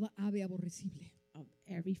 de toda ave aborrecible. of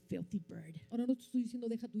every filthy bird. Ahora no te estoy diciendo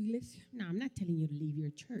deja tu iglesia. No, I'm not telling you to leave your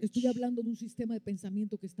church. Estoy hablando de un sistema de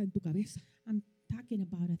pensamiento que está en tu cabeza. I'm talking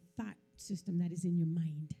about a thought system that is in your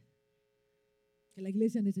mind. Que la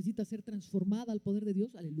iglesia necesita ser transformada al poder de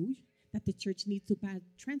Dios. Aleluya. That the church needs to be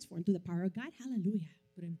transformed to the power of God. Hallelujah.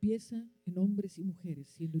 Pero empieza en hombres y mujeres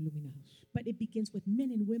siendo iluminados, But it begins with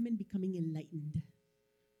men and women becoming enlightened,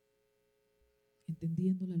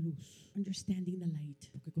 entendiendo la luz. understanding the light.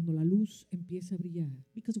 Porque cuando la luz empieza a brillar,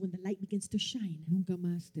 Because when the light begins to shine, nunca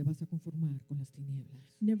más te vas a conformar con las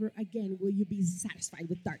tinieblas. never again will you be satisfied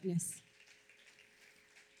with darkness.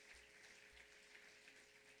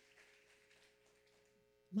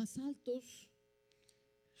 Más altos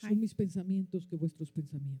Hi. son mis pensamientos que vuestros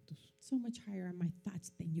pensamientos. So much higher are my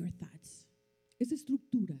thoughts than your thoughts. Esa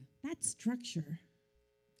estructura That structure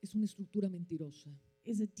es una estructura mentirosa.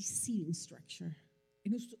 is a deceiving structure.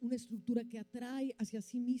 Es una estructura que atrae hacia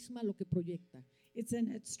sí misma lo que proyecta. It's a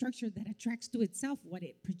structure that attracts to itself what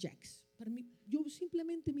it projects. Para mí, yo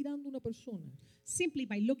simplemente mirando a una persona, Simply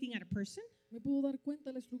by looking at a person, me puedo dar cuenta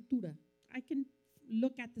de la estructura I can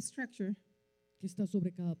look at the structure. que está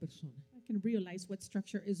sobre cada persona. I can realize what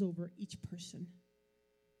structure is over each person.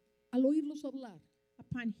 Al oírlos hablar,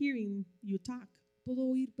 Upon hearing you talk, puedo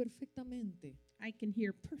oír perfectamente I can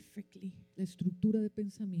hear perfectly la estructura de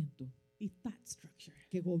pensamiento the thought structure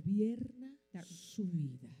que gobierna That- su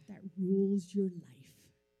vida. that rules your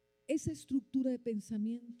life. Esa estructura de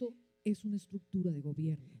pensamiento es una estructura de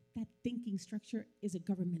gobierno. That thinking structure is a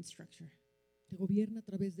government structure, Te gobierna a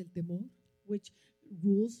través del temor, which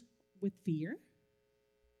rules with fear,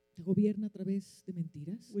 te gobierna a través de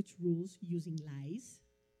mentiras, which rules using lies,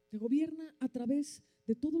 te gobierna a través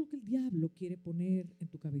de todo lo que el diablo quiere poner en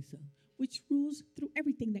tu cabeza. which rules through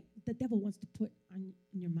everything that the devil wants to put on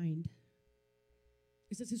in your mind.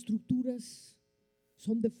 Esas estructuras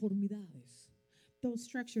son deformidades Those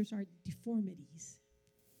structures are deformities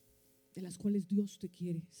de las cuales Dios te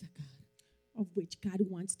quiere sacar. of which God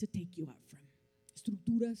wants to take you out from.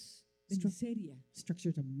 Estructuras de Stru- miseria,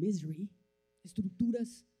 Structures of misery,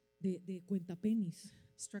 estructuras de cuentapenis.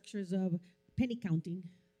 structures of penny counting.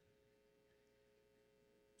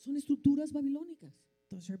 Son estructuras babilónicas.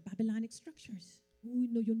 Those are Babylonic structures. Uy,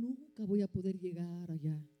 no, yo nunca voy a poder llegar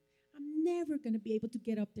allá. I'm never going to be able to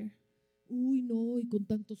get up there. Uy, no, y con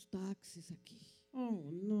tantos taxes aquí. Oh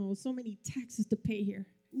no, so many taxes to pay here.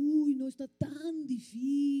 Uy, no, está tan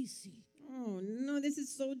difícil Oh no, this is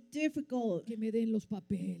so difficult que me den los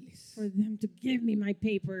papeles. for them to give me my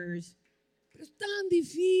papers. Pero es tan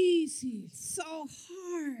difícil So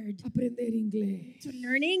hard aprender inglés. to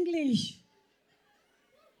learn English.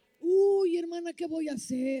 Uy, hermana, ¿qué voy a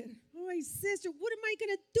hacer? Oh, my sister, what am I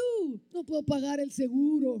going to do? No puedo pagar el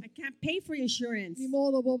seguro. I can't pay for insurance. Ni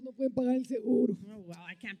modo, Bob, no pueden pagar el seguro. Oh, well,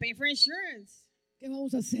 I can't pay for insurance. ¿Qué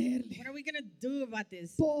vamos a hacerle? What are we going to do about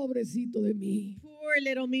this? Pobrecito de mí. Poor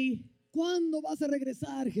little me. ¿Cuándo vas a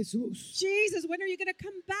regresar, Jesús? Jesus, when are you going to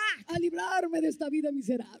come back A librarme de esta vida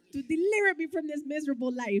miserable. to deliver me from this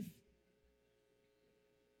miserable life?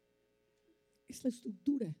 Es la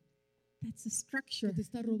estructura That's the que structure te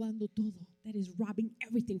está robando todo. that is robbing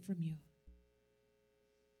everything from you.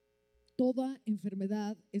 Toda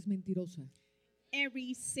enfermedad es mentirosa.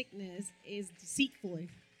 Every sickness is deceitful.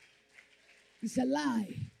 It's a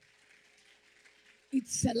lie.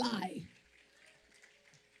 It's a lie.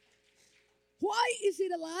 Why is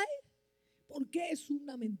it a lie? ¿Por qué es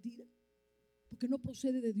una mentira? Porque no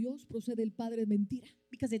procede de Dios, procede del Padre de mentira.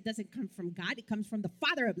 Because it doesn't come from God, it comes from the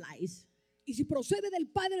father of lies. Y si procede del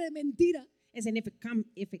Padre de mentira, As in, if it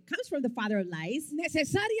comes from the father of lies,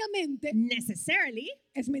 necesariamente necessarily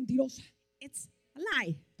es mentirosa, it's a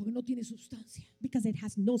lie porque no tiene sustancia. because it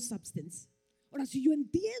has no substance. Ahora, si yo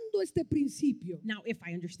entiendo este principio, Now, if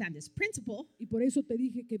I understand this principle, y por eso te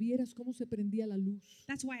dije que vieras cómo se prendía la luz,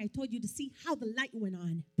 that's why I told you to see how the light went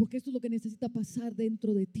on. porque esto es lo que necesita pasar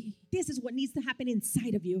dentro de ti. This is what needs to happen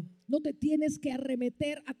inside of you. No te tienes que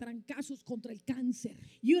arremeter a trancazos contra el cáncer.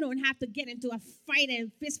 You don't have to get into a fight and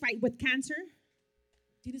fist fight with cancer.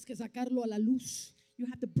 Tienes que sacarlo a la luz. You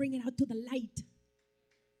have to bring it out to the light.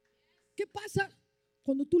 ¿Qué pasa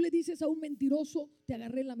cuando tú le dices a un mentiroso, te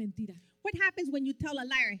agarré en la mentira? What happens when you tell a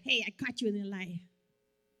liar, hey, I caught you in a lie?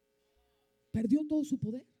 Perdió todo su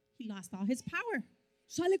poder. He lost all his power.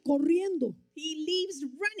 Sale corriendo. He leaves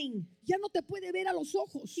running. Ya no te puede ver a los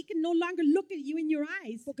ojos He can no longer look at you in your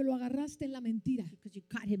eyes porque lo agarraste en la mentira. because you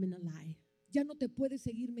caught him in a lie. Ya no te puede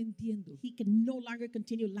seguir mintiendo. He can no longer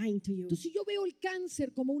continue lying to you. Entonces, si yo veo el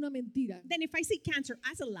cáncer como una mentira Then if I see cancer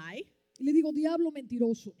as a lie, y le digo, diablo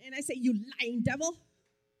mentiroso, and I say, you lying devil,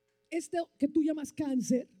 esto que tú llamas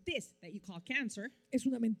cáncer this that you call cancer es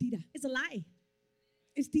una mentira. is a lie.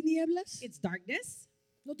 Es tinieblas, It's darkness.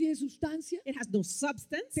 no tiene sustancia. It has no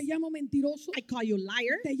substance. Te llamo mentiroso. I call you a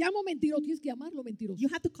liar. Te llamo mentiroso. Tienes que llamarlo mentiroso. You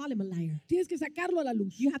have to call him a liar. Tienes que sacarlo a la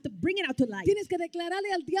luz. You have to bring it out to light. Tienes que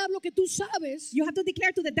declararle al diablo que tú sabes You have to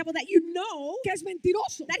declare to the devil that you know que es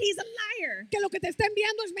mentiroso. that he's a liar. Que lo que te está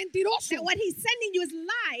enviando es mentiroso. That what he's sending you is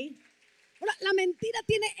lie. Ahora, la mentira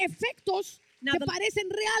tiene efectos Now que the- parecen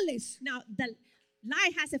reales. Now, the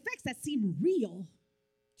lie has effects that seem real.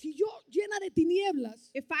 Si yo llena de tinieblas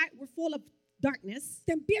If I were full of darkness,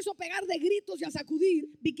 te empiezo a pegar de gritos y a sacudir,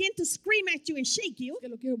 begin to scream at you and shake you, que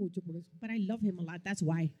lo quiero mucho por eso. but I love him a lot. That's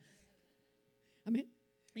why. Amén.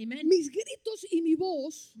 Amen. Mis gritos y mi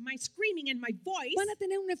voz My screaming and my voice van a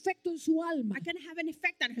tener un efecto en su alma. are going to have an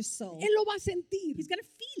effect on her soul. Él lo va a sentir. He's going to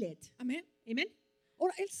feel it. Amén. Amen.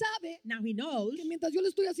 Ahora, él sabe Now he knows, que mientras yo le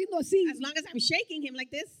estoy haciendo así, as long as I'm shaking him like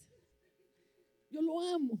this, yo lo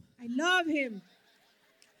amo. I love him.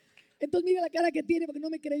 Entonces mira la cara que tiene porque no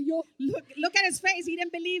me creyó. Look at his face. He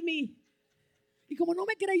didn't believe me. Y como no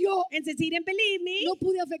me creyó, And since he didn't believe me, no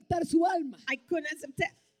pude afectar su alma. I couldn't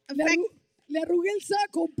Le, affect, le arrugué el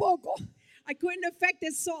saco un poco. I couldn't affect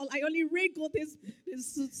his soul. I only wrinkled his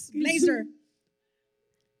blazer,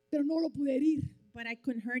 Pero no lo pude herir but I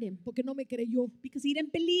couldn't hurt him porque no me creyó, because he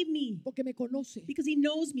didn't believe me, porque me conoce. because he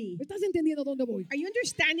knows me. ¿Me estás entendiendo dónde voy? Are you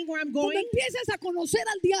understanding where I'm Cuando going? empiezas a conocer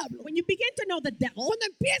al diablo, When you begin to know the devil, cuando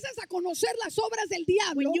empiezas a conocer las obras del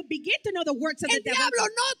diablo, when you begin to know the works of el the devil, diablo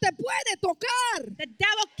no te puede tocar. the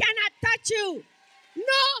devil cannot touch you.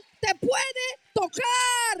 No te puede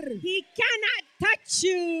tocar. He cannot touch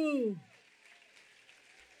you.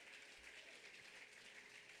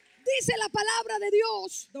 Dice la palabra de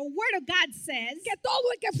Dios The word of God says que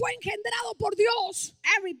todo el que fue engendrado por Dios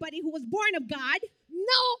everybody who was born of God,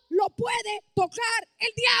 no lo puede tocar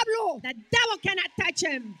el diablo. the devil cannot touch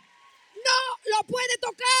him. No lo puede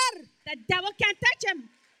tocar. The devil can't touch him.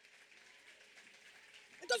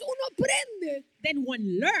 Entonces uno aprende Then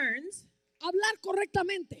one learns a hablar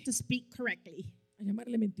correctamente. to speak correctly, A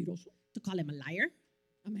llamarle mentiroso. to call him a liar.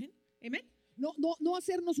 Amén. Amen. No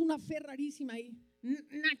hacernos una fe rarísima ahí.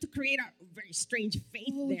 Not to create a very strange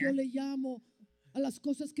faith Oh, there. yo le llamo a las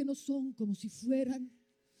cosas que no son como si fueran.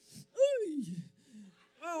 Ay,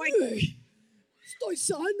 Oh, ay, estoy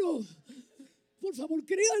sano. Por favor,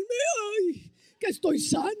 créanme, ay, que estoy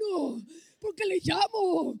sano. Porque le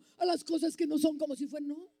llamo a las cosas que no son como si fueran.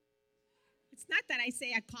 No. It's not that I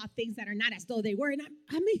say I call things that are not as though they were, and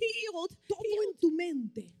I'm healed. Todo en tu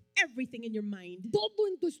mente, Everything in your mind, todo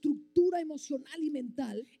en tu estructura emocional y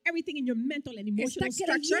mental everything in your mental and está emotional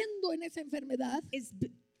structure creyendo en esa enfermedad, is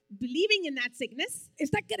believing in that sickness,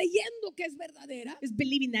 está creyendo que es verdadera is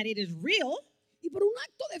believing that it is real, y por un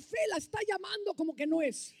acto de fe la está llamando como que no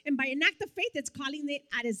es. and by an act of faith, it's calling it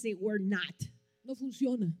as it were not. No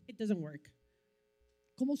funciona. It doesn't work.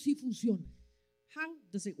 ¿Cómo sí funciona? How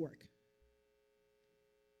does it work?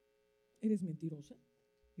 Eres mentirosa.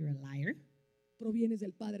 You're a liar. Provienes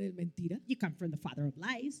del padre de mentira. You come from the father of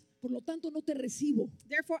lies. Por lo tanto, no te recibo.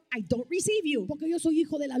 Therefore, I don't receive you Porque yo soy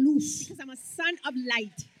hijo de la luz. because I'm a son of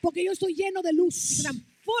light. Porque yo estoy lleno de luz. Because I'm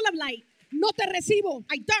full of light. No te recibo.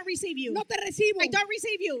 I don't receive you. No te recibo. I don't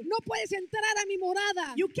receive you. No puedes entrar a mi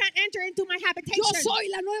morada. You can't enter into my Yo habitation. soy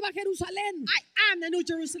la nueva Jerusalén. I am the New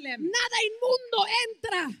Jerusalem. Nada inmundo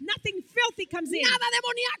entra. Nothing filthy comes in. Nada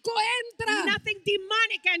demoníaco entra. Nothing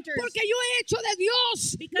demonic enters. Porque yo he hecho de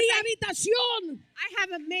Dios Because mi I- habitación. I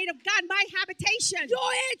have made of God my habitation. Yo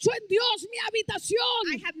he hecho en Dios mi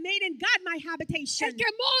habitación. I have made in God my habitation. El que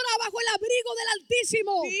mora bajo el abrigo del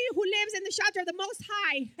Altísimo. He who lives in the shelter of the Most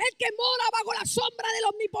High. El que mora bajo la sombra del He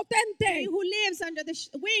Omnipotente. who lives under the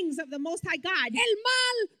wings of the Most High God. El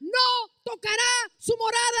mal no tocará su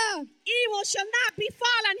morada. Evil shall not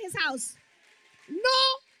befall on his house. No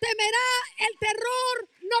temerá el terror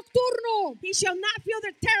nocturno. He shall not feel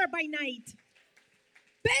the terror by night.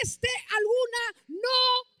 Peste alguna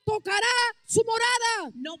no tocará su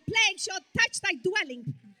morada. No plague shall touch thy dwelling.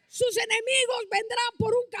 Sus enemigos vendrán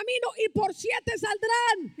por un camino y por 7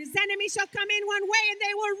 saldrán. His enemies shall come in one way and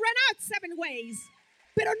they will run out 7 ways.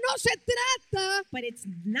 Pero no se trata But it's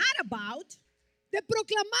not about de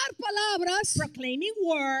proclamar palabras proclaiming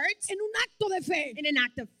words en un acto de fe. in an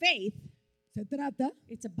act of faith. Se trata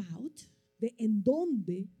It's about de en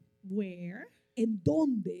dónde where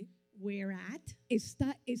at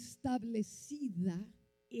está establecida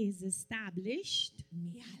is established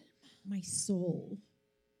mi alma. my soul.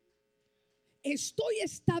 Estoy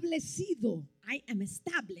establecido I am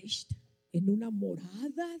established en una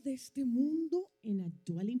morada de este mundo in a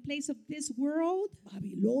dwelling place of this world,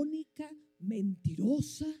 babilónica,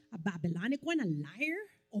 mentirosa, a Babylonic one, a liar,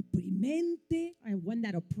 oprimente, and one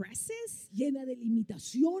that oppresses, llena de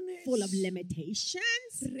limitaciones, full of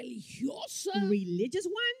limitations, religiosa. religious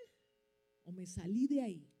one? O me salí de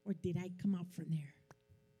ahí Or did I come out from there?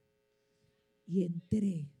 y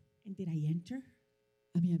entré And did I enter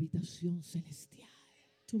a mi habitación celestial.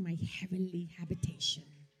 to my heavenly habitation?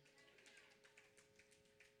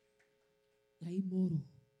 Y ahí moro,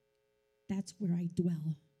 That's where I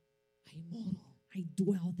dwell. ahí moro. I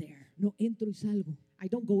dwell there. No entro y salgo, I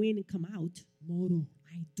don't go in and come out. moro,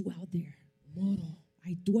 I dwell there. moro,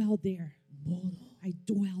 I dwell there. moro I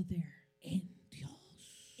dwell there en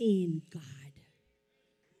Dios. in God.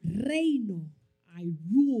 Reino I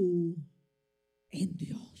rule en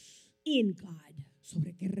Dios. in God.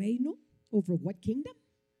 ¿Sobre qué reino? Over what kingdom?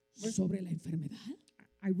 Sobre la enfermedad.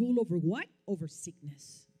 I rule over what? Over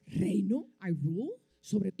sickness. Reino I rule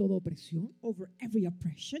sobre toda opresión. over every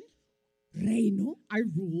oppression. Reino I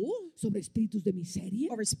rule sobre espíritus de miseria.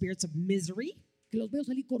 over spirits of misery. Que los veo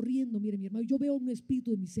salir corriendo. Mire, mi hermano, yo veo un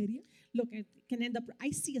espíritu de miseria Look, it can end up,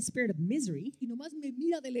 I see a spirit of misery y nomás me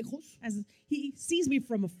mira de lejos as he sees me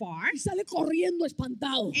from afar y sale corriendo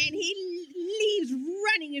espantado. and he leaves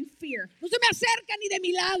running in fear. No se me acerca ni de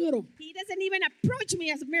milagro. He doesn't even approach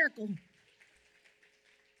me as a miracle.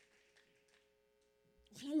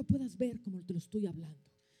 Ojalá lo puedas ver como te lo estoy hablando.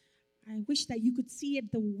 I wish that you could see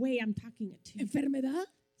it the way I'm talking it to you. Enfermedad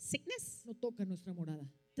Sickness no toca nuestra morada.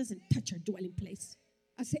 doesn't touch our dwelling place.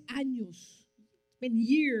 Hace años, It's been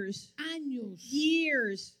years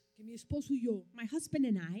que mi esposo y yo my husband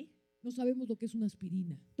and I no sabemos lo que es una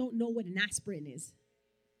aspirina. don't know what an aspirin is.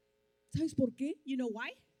 ¿Sabes por qué? You know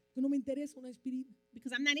why? Que no me interesa una aspirina.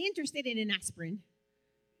 Because I'm not interested in an aspirin.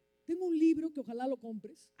 Tengo un libro que ojalá lo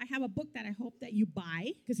compres, I have a book that I hope that you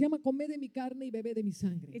buy. que se llama Come de mi carne y bebe de mi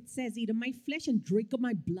sangre. It says, eat of my flesh and drink of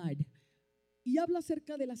my blood. Y habla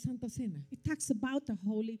acerca de la Santa Cena It talks about the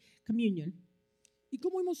Holy Communion. y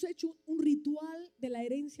cómo hemos hecho un ritual de la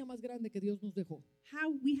herencia más grande que Dios nos dejó.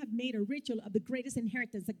 How we have made a ritual of the greatest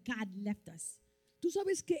inheritance that God left us. Tú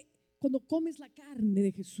sabes que cuando comes la carne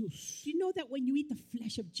de Jesús, Do you know that when you eat the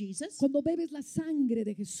flesh of Jesus, cuando bebes la sangre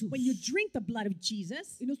de Jesús, when you drink the blood of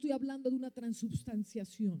Jesus, y no estoy hablando de una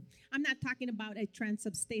transubstanciación, I'm not talking about a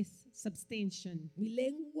transubstantiation. mi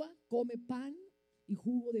lengua come pan y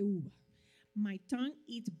jugo de uva, My tongue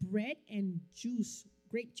eats bread and juice,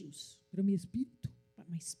 grape juice, pero mi espíritu but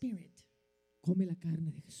my spirit come la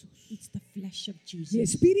carne de Jesús. eats the flesh of Mi Jesus.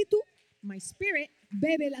 espíritu My spirit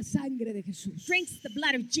bebe la sangre de Jesús. drinks the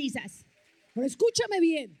blood of Jesus. Pero escúchame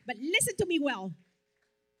bien, But listen to me well.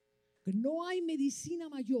 que no hay medicina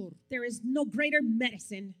mayor There is no greater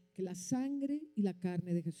medicine que la sangre y la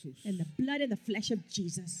carne de Jesús. than the blood and the flesh of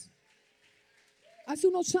Jesus. Hace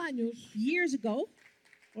unos años Years ago,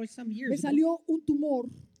 or some me years ago, salió un tumor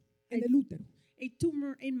en el útero a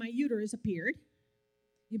tumor in my uterus appeared.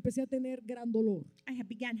 y empecé a tener gran dolor. I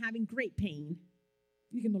began having great pain.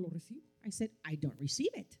 Y dije, no lo recibo. I said, I don't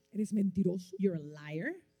receive it. Eres mentiroso. You're a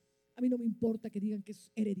liar. A mí no me importa que digan que es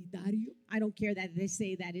hereditario. I don't care that they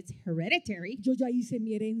say that it's hereditary. Yo ya hice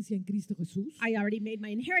mi herencia en Cristo Jesús. I already made my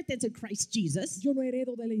inheritance in Christ Jesus. Yo no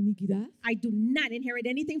heredo de la iniquidad. I do not inherit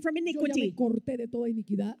anything from Yo ya me iniquity. corté de toda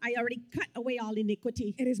iniquidad. I already cut away all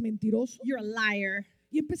iniquity. Eres mentiroso. You're a liar.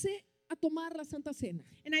 Y empecé a tomar la Santa Cena.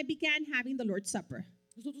 And I began having the Lord's Supper.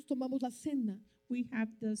 Nosotros tomamos la cena We have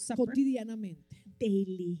the supper cotidianamente.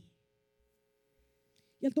 daily.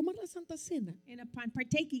 Y al tomar la Santa Cena, And upon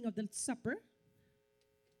partaking of the supper,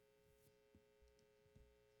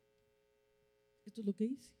 esto es lo que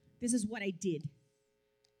hice. this is what I did.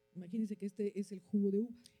 Imagínense que este es el jugo de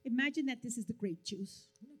uva, Imagine that this is the grape juice,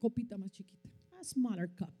 una copita más chiquita. a smaller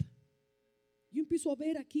cup. Yo empiezo a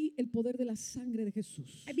ver aquí el poder de la sangre de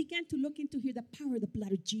Jesús. I began to look into here the power of the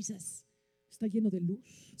blood of Jesus. Está lleno de luz,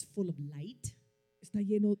 It's full of light. está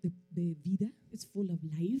lleno de vida. It's full of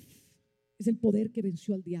life. Es el poder que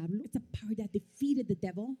venció al diablo. It's a power that defeated the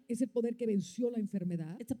devil. Es el poder que venció la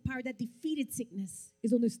enfermedad. It's a power that defeated sickness. Es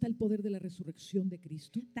donde está el poder de la resurrección de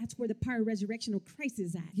Cristo. That's where the power of resurrection of Christ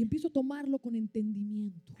is at. Y empiezo a tomarlo con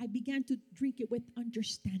entendimiento. I began to drink it with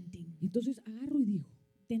understanding. Y entonces agarro y digo,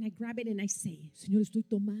 Then I grab it and I say, Señor, estoy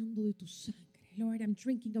tomando de tu sangre. Lord, I'm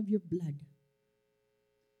drinking of your blood.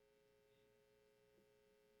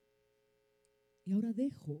 Y ahora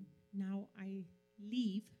dejo, Now I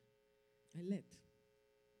leave I let,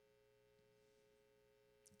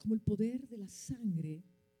 como el poder de la sangre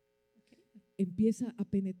empieza a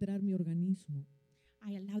penetrar mi organismo.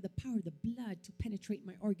 I allow the power of the blood to penetrate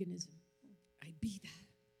my organism. Hay vida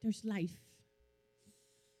There's life.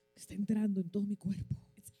 que está entrando en todo mi cuerpo,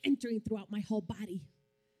 It's entering throughout my whole body,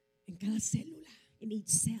 en cada célula, in each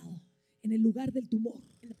cell, en el lugar del tumor.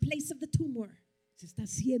 in the place of the tumor. Se está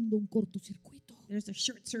haciendo un cortocircuito. There's a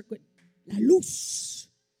short circuit. La luz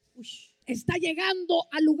Whoosh. está llegando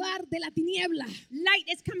al lugar de la tiniebla. Light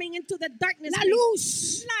is coming into the darkness. La place.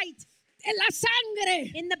 luz Light en la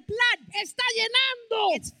sangre in the blood. está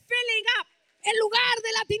llenando It's filling up el lugar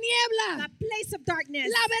de la tiniebla. the place of darkness.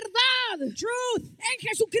 La verdad Truth en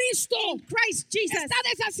Jesucristo in Christ Jesus está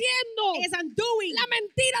deshaciendo is undoing la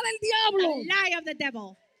mentira del the diablo. lie of the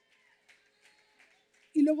devil.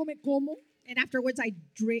 Y luego me como And afterwards I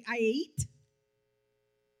ate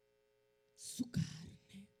su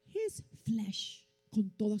carne his flesh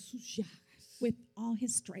con todas sus llagas. with all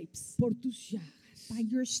his stripes. Por tus llagas By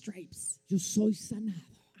your stripes yo soy sanado.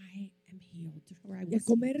 I am healed. Or I Y al was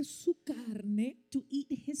comer su carne to eat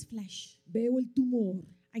his flesh. veo el tumor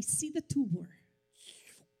I see the tumor,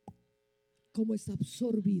 como está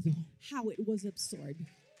absorbido how it was absorbed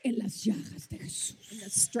en las llagas de Jesús. in the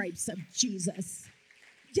stripes of Jesus.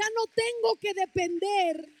 Ya no tengo que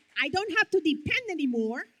depender I don't have to depend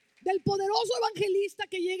anymore del poderoso evangelista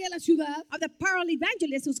que llegue a la ciudad. of the powerful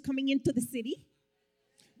evangelist who's coming into the city.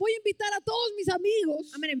 Voy a invitar a todos mis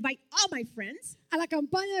amigos I'm going to invite all my friends a la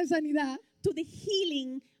campaña de sanidad, to the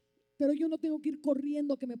healing pero yo no tengo que ir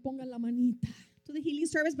corriendo a que me pongan la manita,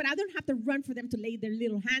 service, but I don't have to run for them to lay their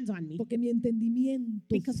little hands on me porque mi entendimiento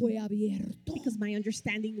Because- fue abierto. because my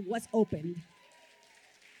understanding was opened.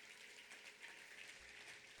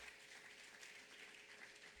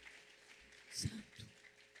 Santo.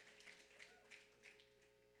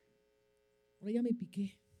 Ahora ya me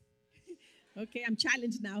piqué. Okay, I'm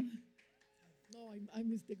challenged now. No,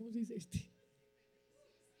 ¿cómo se dice este?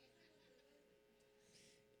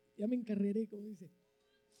 Ya me encarreré, ¿cómo dice?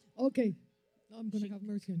 Okay, no, I'm going to have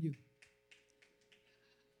mercy on you.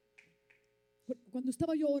 Cuando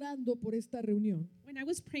estaba yo orando por esta reunión, When I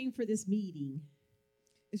was praying for this meeting,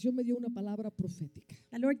 el Señor me dio una palabra profética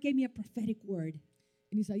the Lord gave me a prophetic word.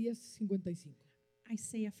 en Isaías 55.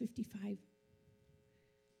 Isaiah 55.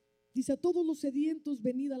 Dice, a todos los sedientos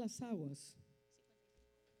venid a las aguas.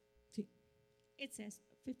 Sí. It says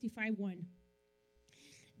 55:1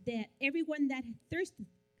 that everyone that thirsteth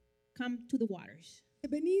come to the waters.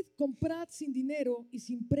 Venid, comprad sin dinero y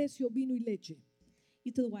sin precio vino y leche.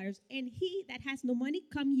 You to the waters, and he that has no money,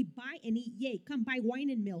 come ye buy and eat. Yea, come buy wine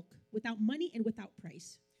and milk, without money and without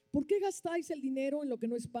price. ¿Por qué gastáis el dinero en lo que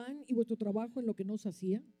no es pan y vuestro trabajo en lo que no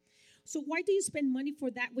sacía? So why do you spend money for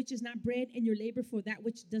that which is not bread, and your labor for that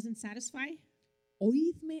which doesn't satisfy?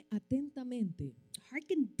 Oídme atentamente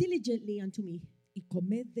Hearken diligently unto me, y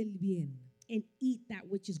comed del bien, and eat that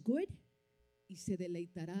which is good, y se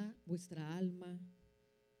deleitará vuestra alma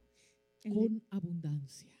and, con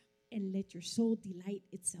abundancia. and let your soul delight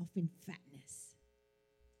itself in fatness.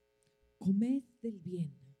 Comed del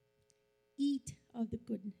bien. Eat of the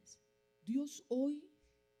goodness. Dios hoy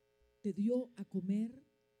te dio a comer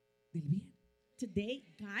del bien. Today,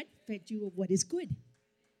 God fed you of what is good.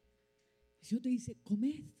 El Señor te dice,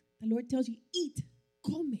 comed, The Lord tells you, eat,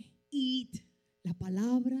 come eat la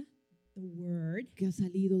palabra the word que ha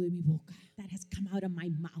salido de mi boca. that has come out of my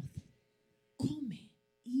mouth. Come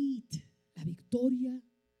Eat la victoria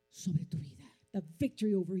sobre tu vida. the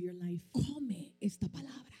victory over your life. Come esta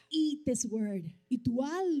palabra. Eat this word. Y tu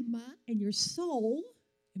alma, And your soul,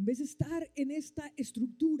 en vez de estar en esta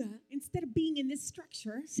estructura, instead of being in this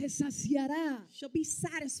structure, se saciará shall be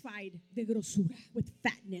satisfied de grosura. with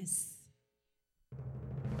fatness.